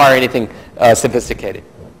doesn't require anything sophisticated.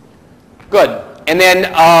 Good. And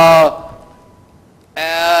then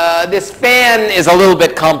this fan is a little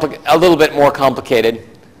bit more complicated.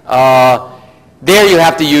 There you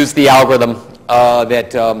have to use the algorithm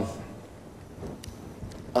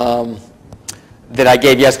that I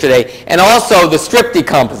gave yesterday, and also the strip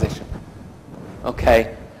decomposition.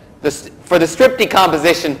 Okay, for the strip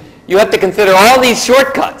decomposition, you have to consider all these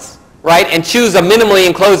shortcuts, right, and choose a minimally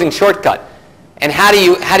enclosing shortcut. And how do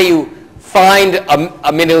you find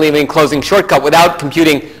a minimally enclosing shortcut without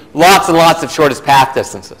computing lots and lots of shortest path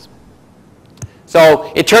distances?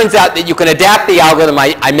 So it turns out that you can adapt the algorithm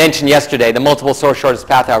I mentioned yesterday, the multiple source shortest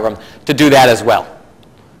path algorithm, to do that as well.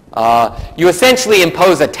 You essentially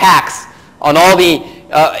impose a tax on all the,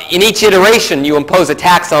 in each iteration you impose a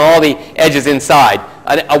tax on all the edges inside,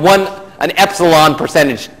 an epsilon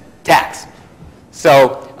percentage tax.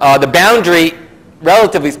 So the boundary,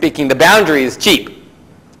 relatively speaking, the boundary is cheap.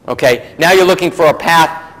 Okay, now you're looking for a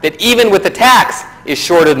path that even with the tax is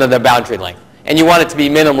shorter than the boundary length, and you want it to be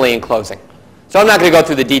minimally enclosing. So I'm not going to go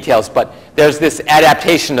through the details, but there's this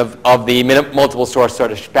adaptation of the multiple source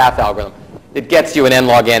sort of path algorithm that gets you an n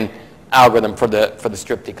log n algorithm for the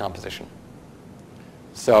strip decomposition.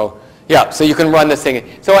 So yeah, so you can run this thing.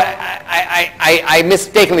 So I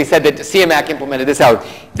mistakenly said that CMAC implemented this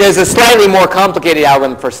algorithm. There's a slightly more complicated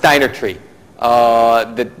algorithm for Steiner tree,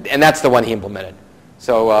 and that's the one he implemented.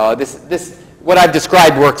 So what I've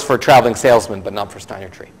described works for traveling salesman, but not for Steiner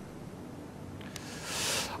tree.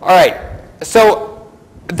 All right, so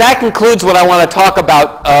that concludes what I want to talk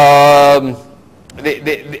about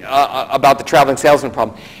about the traveling salesman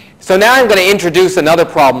problem. So now I'm going to introduce another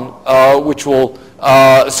problem which will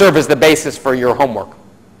serve as the basis for your homework.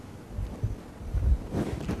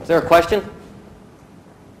 Is there a question?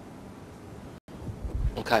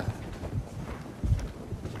 Okay.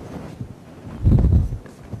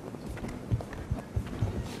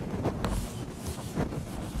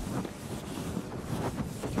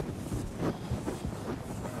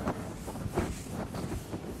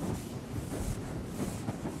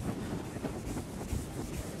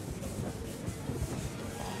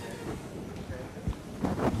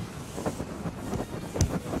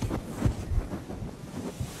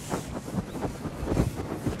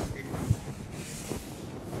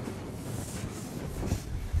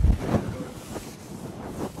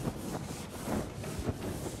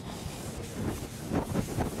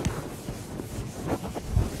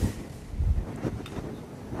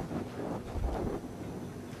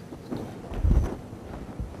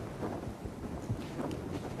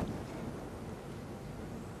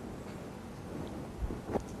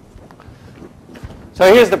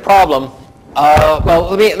 So here's the problem. Well,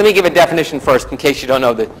 let me give a definition first, in case you don't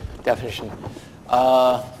know the definition.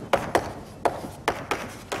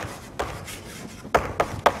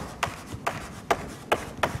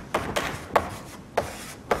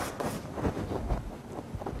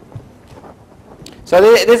 So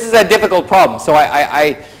this is a difficult problem. So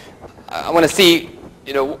I want to see,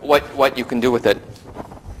 you know, what you can do with it.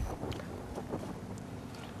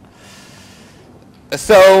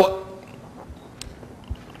 So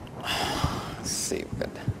let's see.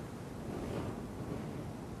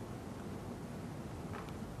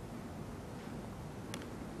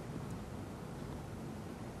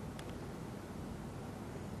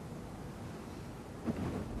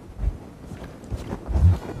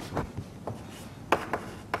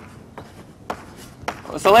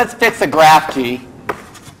 So let's fix a graph G.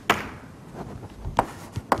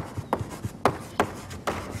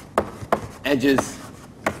 Edges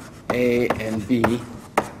A and B.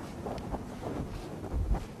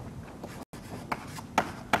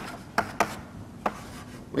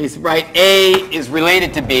 We write A is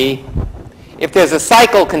related to B if there's a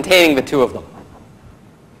cycle containing the two of them.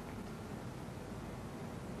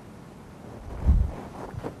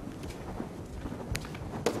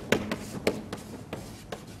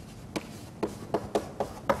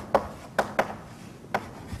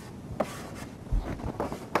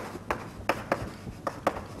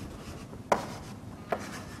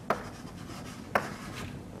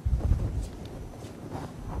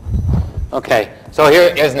 Okay, so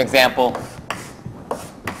here's an example.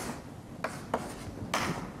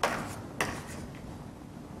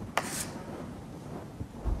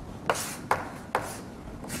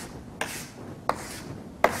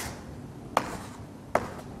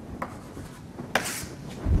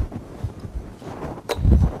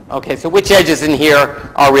 Okay, so which edges in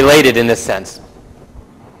here are related in this sense?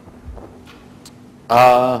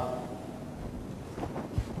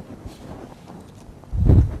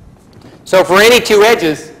 So for any two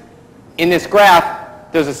edges in this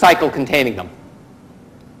graph, there's a cycle containing them,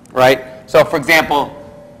 right? So for example,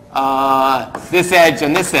 this edge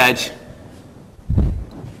and this edge,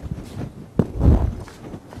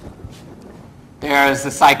 there's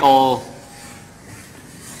a cycle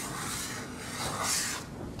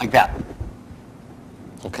like that.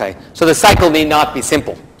 Okay, so the cycle need not be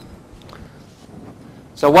simple.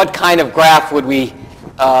 So what kind of graph would we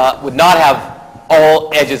would not have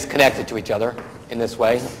all edges connected to each other in this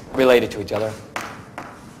way, related to each other?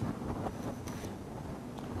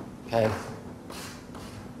 Okay.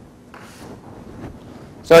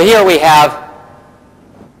 So here we have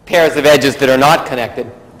pairs of edges that are not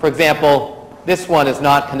connected. For example, this one is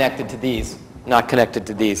not connected to these, not connected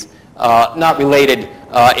to these, not related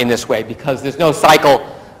in this way because there's no cycle.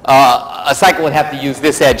 A cycle would have to use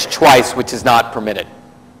this edge twice, which is not permitted.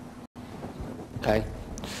 Okay.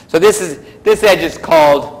 So this edge is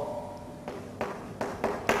called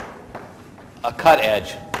a cut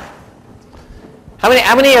edge. How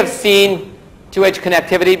many have seen two-edge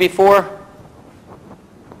connectivity before?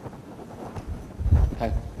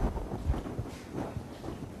 Okay.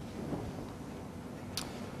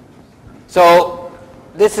 So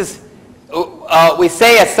this is we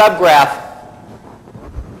say a subgraph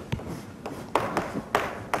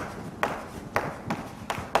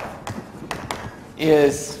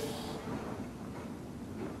is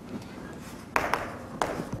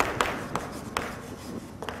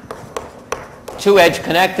two-edge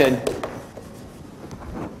connected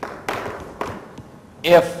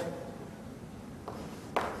if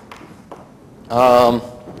I'll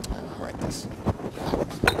write this.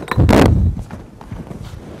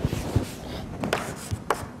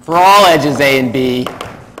 For all edges A and B,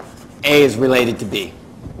 A is related to B.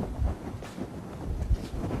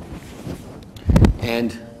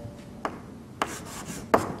 And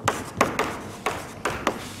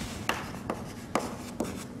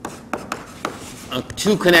a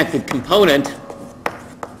two-connected component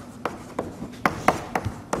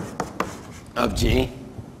of G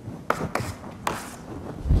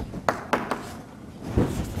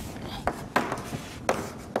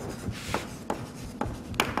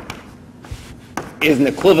is an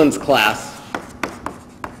equivalence class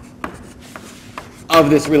of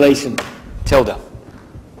this relation tilde.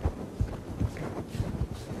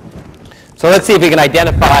 So let's see if we can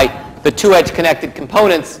identify the two-edge connected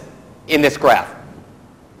components in this graph.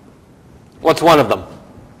 What's one of them?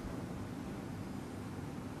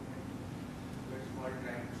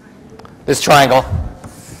 This triangle.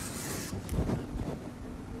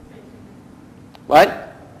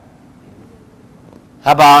 What?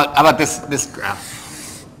 How about this graph?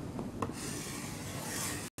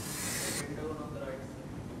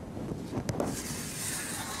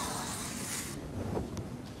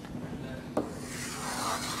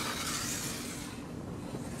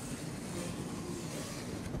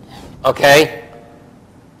 Okay.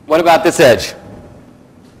 What about this edge?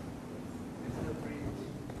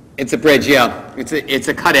 It's a bridge, yeah. It's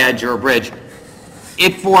a cut edge or a bridge.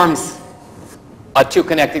 It forms a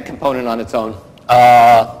two-connected component on its own.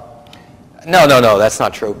 No, that's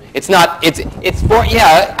not true. It's not,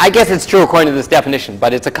 yeah, I guess it's true according to this definition,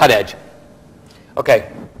 but it's a cut edge.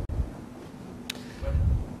 Okay.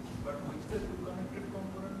 But which the two connected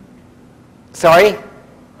component? Sorry?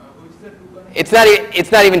 Which the two connected?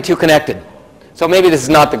 It's not even two connected. So maybe this is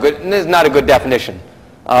not a good definition.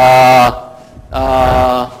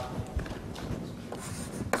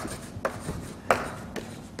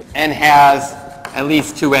 And has at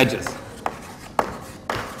least two edges.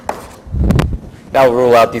 That will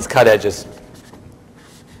rule out these cut edges.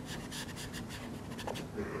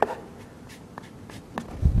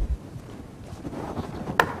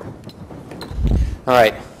 All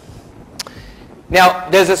right. Now,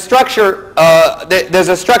 there's a structure. There's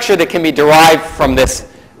a structure that can be derived from this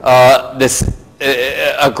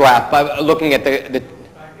a graph by looking at the.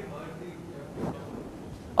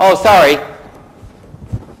 Oh, sorry.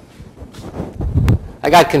 I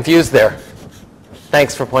got confused there.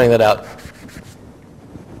 Thanks for pointing that out.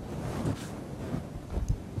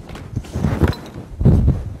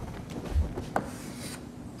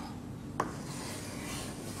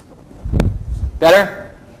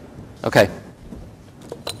 Better? Okay.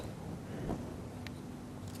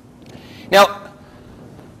 Now,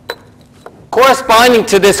 corresponding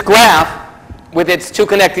to this graph with its two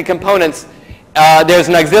connected components, there's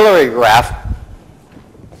an auxiliary graph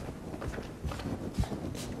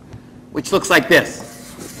which looks like this.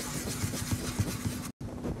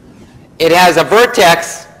 It has a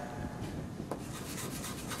vertex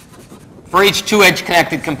for each two-edge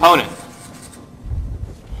connected component.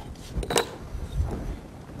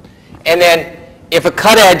 And then if a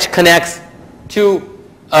cut edge connects two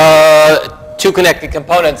connected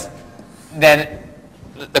components, then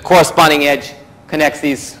the corresponding edge connects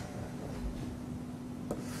these.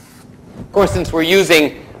 Of course, since we're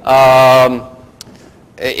using,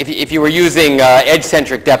 if you were using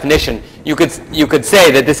edge-centric definition, you could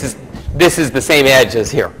say that this is the same edge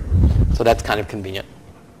as here. So that's kind of convenient.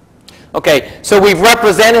 Okay, so we've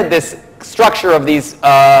represented this structure of these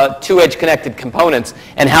two-edge connected components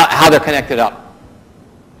and how they're connected up.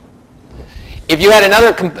 If you had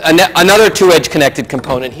another two-edge connected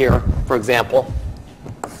component here, for example,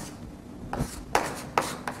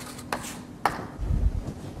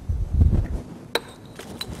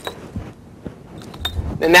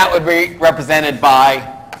 then that would be represented by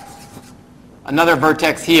another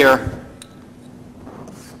vertex here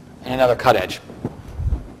and another cut edge.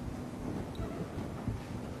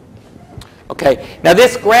 Okay, now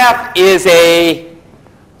this graph is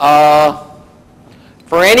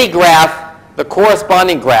for any graph, the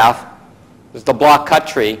corresponding graph, is the block cut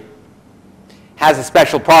tree, has a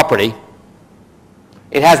special property.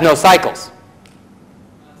 It has no cycles.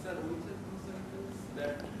 Sir, which are two cycles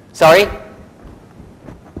that Sorry?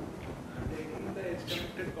 taking the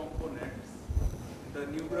edge-connected components, the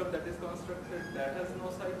new graph that is constructed, that has no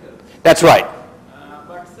cycle. That's right.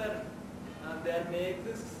 But sir, there may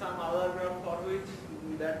exist some other graph for which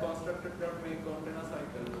that constructed graph may contain a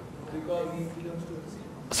cycle. Because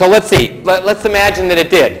So let's see. Let's imagine that it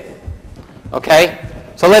did. Okay?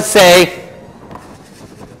 So let's say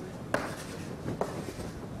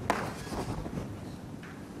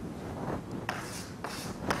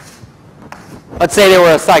there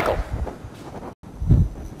were a cycle.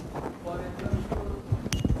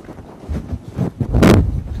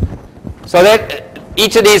 So that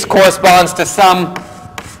each of these corresponds to some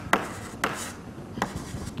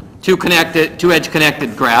two-edge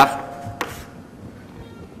connected graph.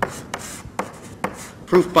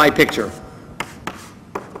 Proof by picture.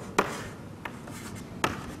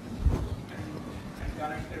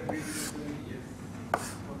 connected between yes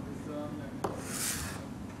for this one and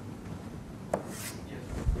yes.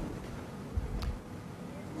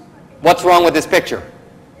 What's wrong with this picture?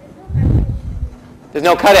 There's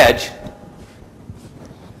no cut edge.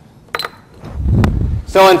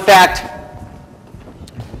 So in fact,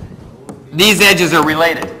 these edges are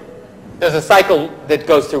related. There's a cycle that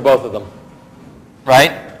goes through both of them,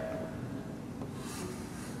 right?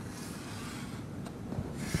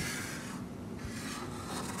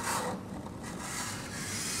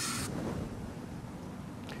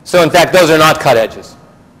 So in fact, those are not cut edges.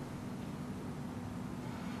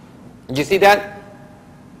 Did you see that?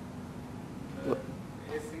 A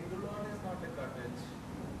single one is not a cut edge,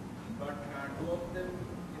 but two of them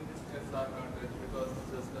in this case are cut edge because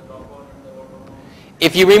just the top one and the bottom one.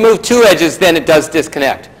 If you remove two edges, then it does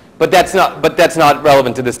disconnect. But that's not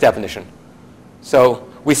relevant to this definition. So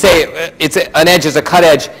we say an edge is a cut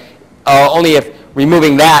edge only if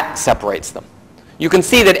removing that separates them. You can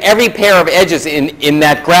see that every pair of edges in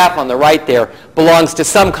that graph on the right there belongs to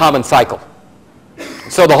some common cycle.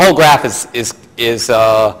 So the whole graph is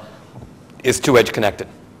two-edge connected.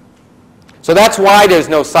 So that's why there's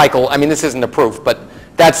no cycle. I mean, this isn't a proof, but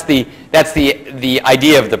that's the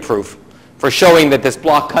idea of the proof for showing that this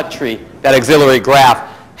block cut tree, that auxiliary graph,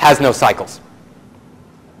 has no cycles.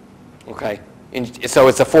 Okay? So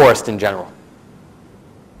it's a forest in general.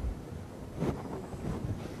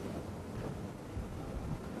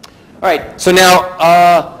 All right, so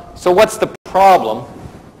now, so what's the problem?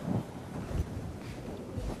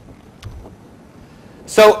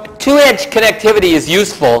 So two-edge connectivity is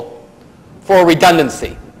useful for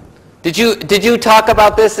redundancy. Did you talk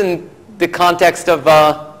about this in the context of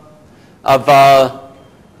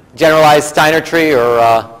generalized Steiner tree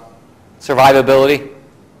or survivability?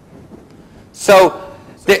 So,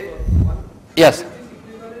 yes.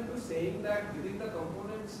 Equivalent to saying that within the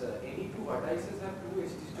components, any two vertices have two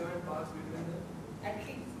disjoint paths between them? At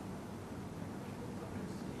least.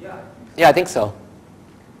 Yeah. Yeah, I think so.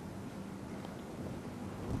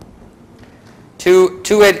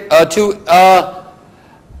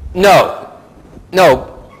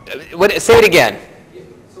 No. Say it again. Yeah.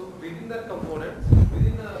 So within that component,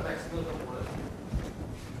 within the maximal component,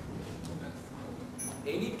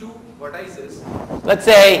 any two vertices. Let's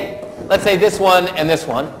say this one and this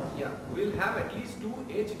one. Yeah, will have at least two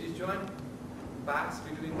edge disjoint paths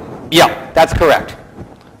between them. Yeah, that's correct.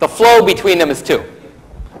 The flow between them is 2.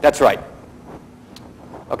 That's right.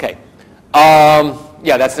 Okay.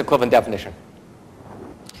 Yeah, that's the equivalent definition.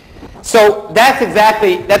 So that's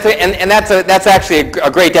exactly, that's actually a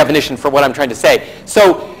great definition for what I'm trying to say.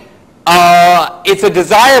 So it's a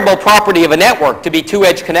desirable property of a network to be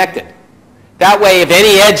two-edge connected. That way, if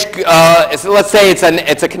any edge, let's say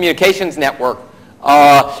it's a communications network,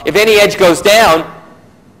 if any edge goes down,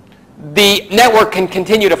 the network can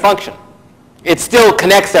continue to function. It still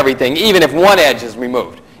connects everything, even if one edge is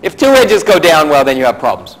removed. If two edges go down, well, then you have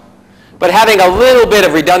problems. But having a little bit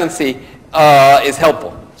of redundancy is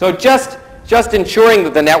helpful. So just ensuring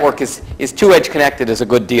that the network is two-edge connected is a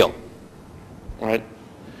good deal. All right?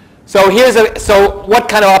 So so what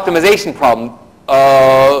kind of optimization problem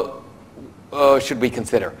should we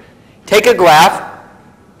consider? Take a graph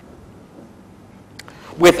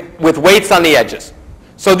with weights on the edges.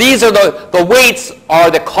 So these are the weights are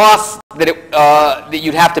the costs that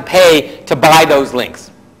you'd have to pay to buy those links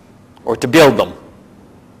or to build them.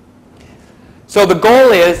 So the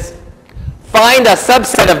goal is find a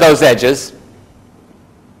subset of those edges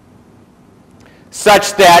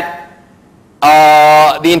such that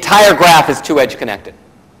the entire graph is two-edge connected.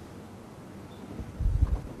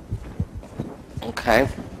 Okay.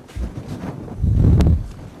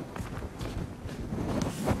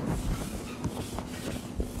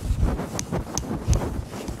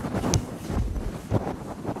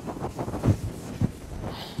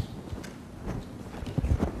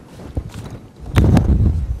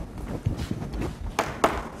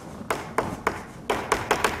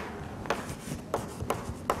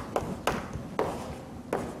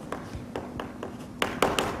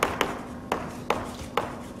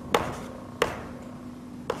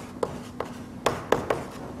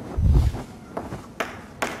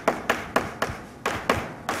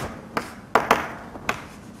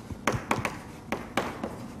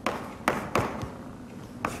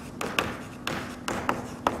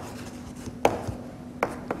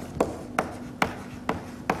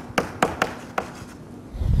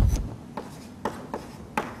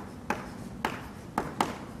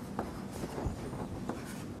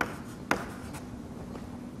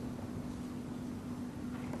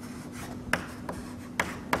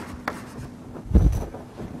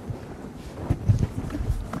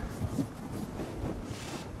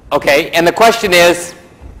 Okay, and the question is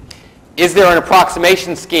there an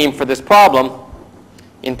approximation scheme for this problem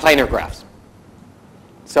in planar graphs?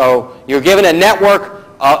 So you're given a network.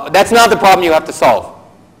 That's not the problem you have to solve.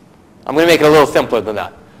 I'm going to make it a little simpler than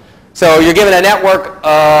that. So you're given a network,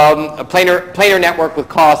 a planar network with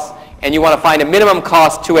costs, and you want to find a minimum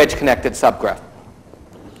cost two-edge connected subgraph.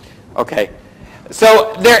 Okay,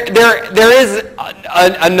 so there is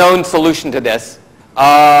a known solution to this.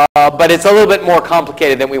 But it's a little bit more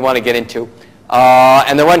complicated than we want to get into.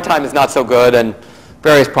 And the runtime is not so good and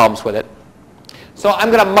various problems with it. So I'm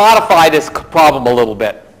going to modify this problem a little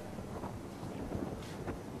bit.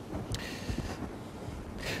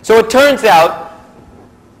 So it turns out,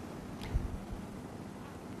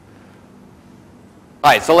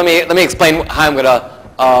 all right, so let me explain how I'm going to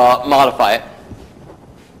modify it.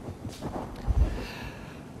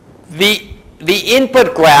 the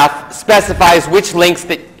input graph specifies which links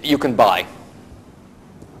that you can buy.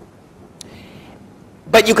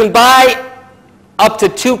 But you can buy up to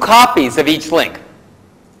 2 copies of each link.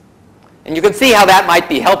 And you can see how that might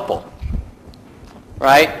be helpful,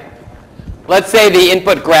 right? Let's say the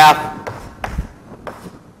input graph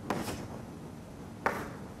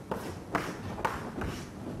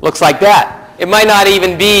looks like that. It might not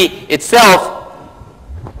even be itself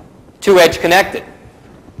 2-edge connected.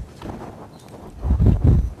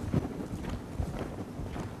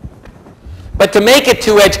 But to make it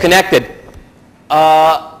 2-edge connected,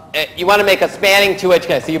 you want to make a spanning 2-edge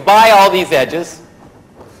connected. So you buy all these edges,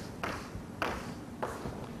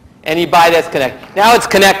 and you buy this connect. Now it's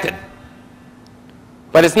connected,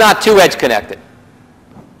 but it's not 2-edge connected.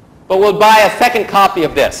 But we'll buy a second copy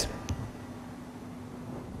of this.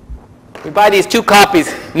 We buy these 2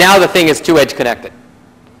 copies, now the thing is 2-edge connected.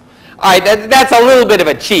 All right, that's a little bit of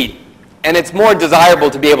a cheat, and it's more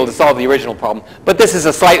desirable to be able to solve the original problem. But this is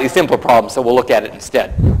a slightly simpler problem, so we'll look at it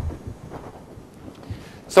instead.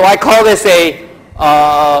 So I call this a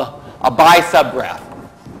bi subgraph.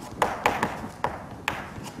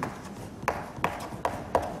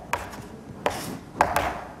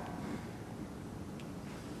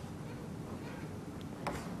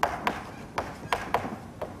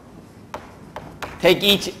 Take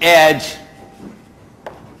each edge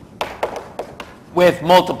with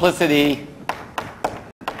multiplicity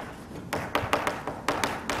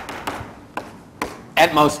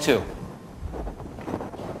at most 2.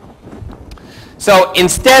 So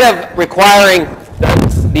instead of requiring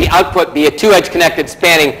the output be a 2-edge connected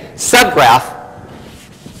spanning subgraph,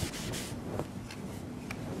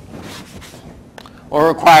 or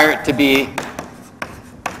require it to be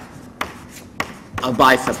a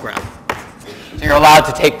bi subgraph. So you're allowed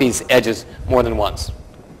to take these edges more than once.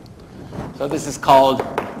 So this is called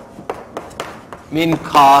min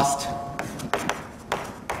cost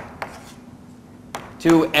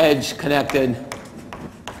 2-edge connected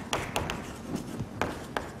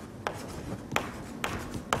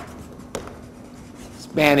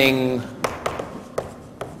spanning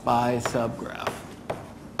bi subgraph.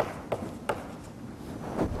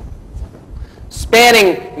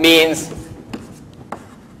 Spanning means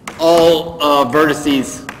all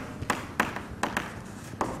vertices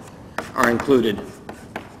are included.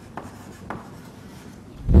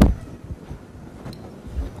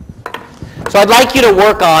 So I'd like you to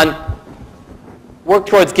work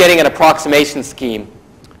towards getting an approximation scheme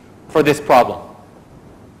for this problem. All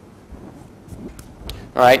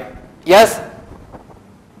right? Yes?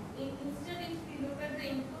 Instead, if we look at the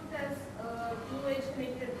input as a 2-edge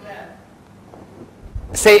connected graph.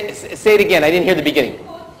 Say it again. I didn't hear the beginning. If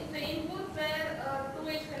the inputs were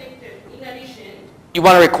 2-edge connected in addition, You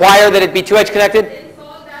want to require that it be 2-edge connected? then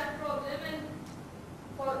solve that problem, and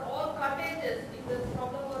for all cut edges, if the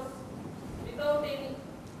problem was without any,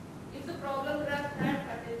 if the problem graph had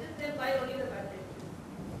cut edges, then buy only the cut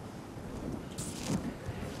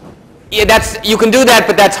edges. Yeah, you can do that,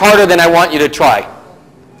 but that's harder than I want you to try.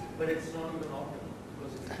 But it's not even optimal,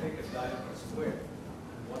 because if you take a diagonal square,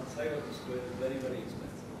 one side of the square is very, very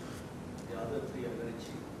expensive. The other 3 are very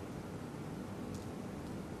cheap.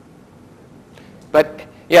 But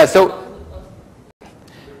yeah, so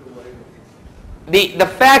the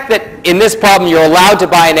fact that in this problem you're allowed to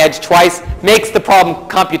buy an edge twice makes the problem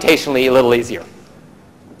computationally a little easier,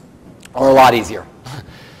 or a lot easier.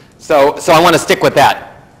 So I want to stick with that.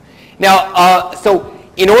 Now, so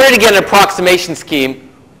in order to get an approximation scheme,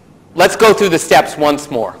 let's go through the steps once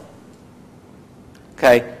more.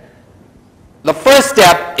 Okay. The first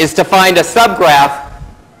step is to find a subgraph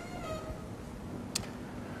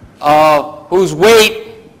whose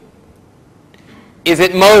weight is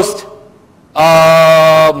at most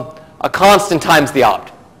a constant times the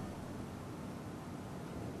opt.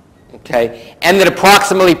 Okay, and that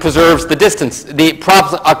approximately preserves the distance.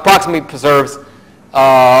 Approximately preserves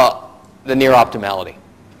the near optimality.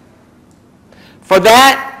 For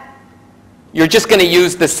that, you're just going to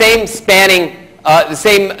use the same spanner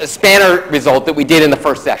result that we did in the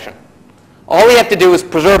first session. All we have to do is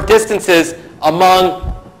preserve distances among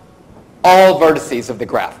all vertices of the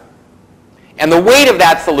graph. And the weight of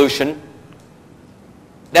that solution,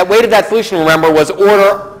 remember, was the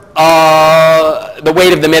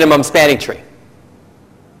weight of the minimum spanning tree.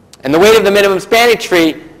 And the weight of the minimum spanning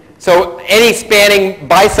tree, so any spanning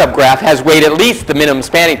bisubgraph has weight at least the minimum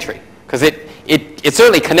spanning tree, because it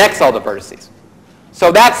certainly connects all the vertices.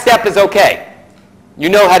 So that step is okay. You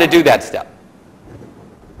know how to do that step.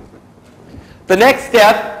 The next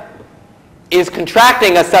step is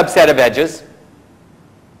contracting a subset of edges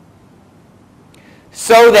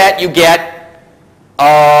so that you get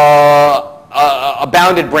a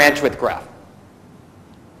bounded branch width graph.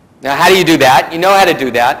 Now, how do you do that? You know how to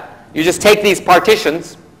do that. You just take these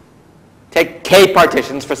partitions, take k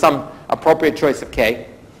partitions for some appropriate choice of k,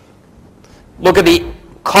 look at the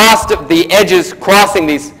cost of the edges crossing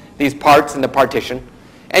these parts in the partition,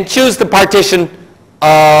 and choose the partition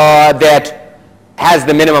that has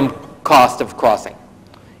the minimum cost of crossing.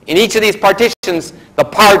 In each of these partitions, the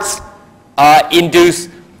parts induce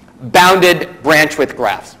bounded branch width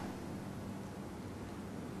graphs.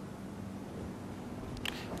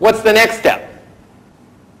 What's the next step?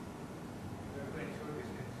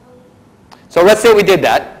 So let's say we did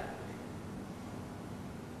that.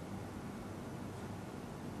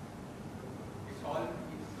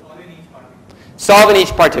 Solve in each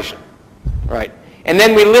partition. Right. And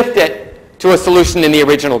then we lift it to a solution in the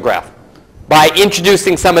original graph by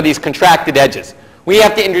introducing some of these contracted edges. We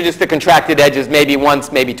have to introduce the contracted edges maybe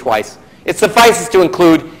once, maybe twice. It suffices to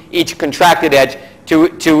include each contracted edge to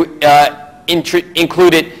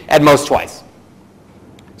include it at most twice.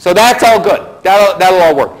 So that's all good. That'll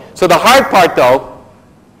all work. So the hard part, though,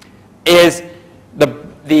 is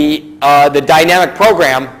the dynamic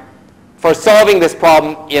program for solving this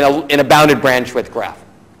problem in a bounded branch width graph.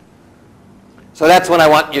 So that's what I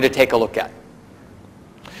want you to take a look at.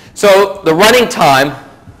 So the running time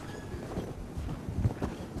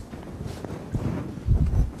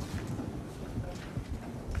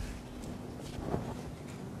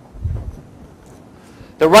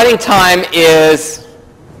is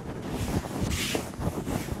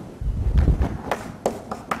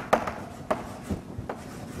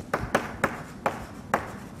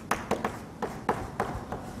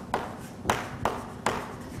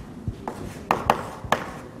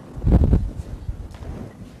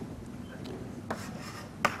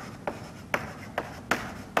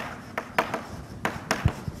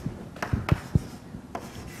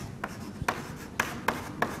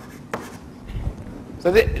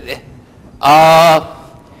so there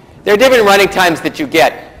are different running times that you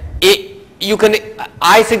get.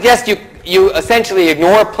 I suggest you essentially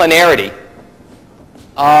ignore planarity,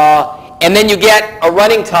 and then you get a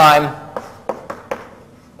running time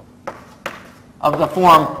of the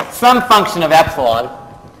form some function of epsilon,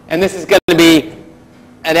 and this is going to be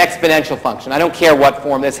an exponential function. I don't care what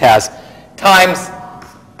form this has, times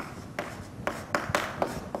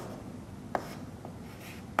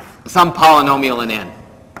some polynomial in n.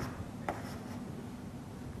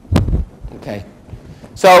 Okay.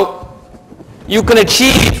 So you can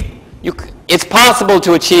achieve, it's possible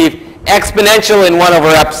to achieve exponential in 1 over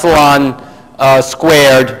epsilon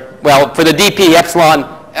squared. Well, for the dp,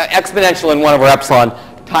 exponential in 1 over epsilon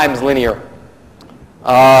times linear.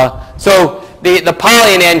 So the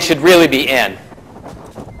poly in n should really be n.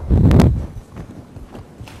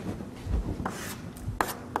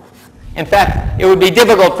 In fact, it would be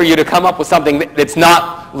difficult for you to come up with something that's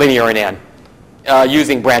not linear in n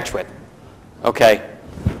using branch width. Okay.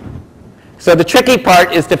 So the tricky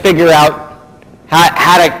part is to figure out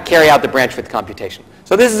how to carry out the branch width computation.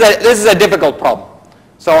 So this is a difficult problem.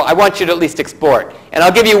 So I want you to at least explore it. And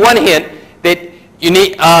I'll give you one hint that you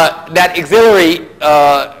need that auxiliary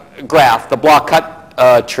graph, the block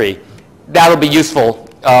cut tree. That'll be useful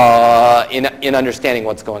in understanding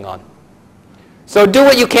what's going on. So do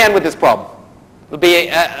what you can with this problem. It'll be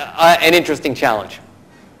an interesting challenge.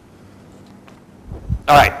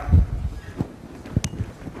 All right.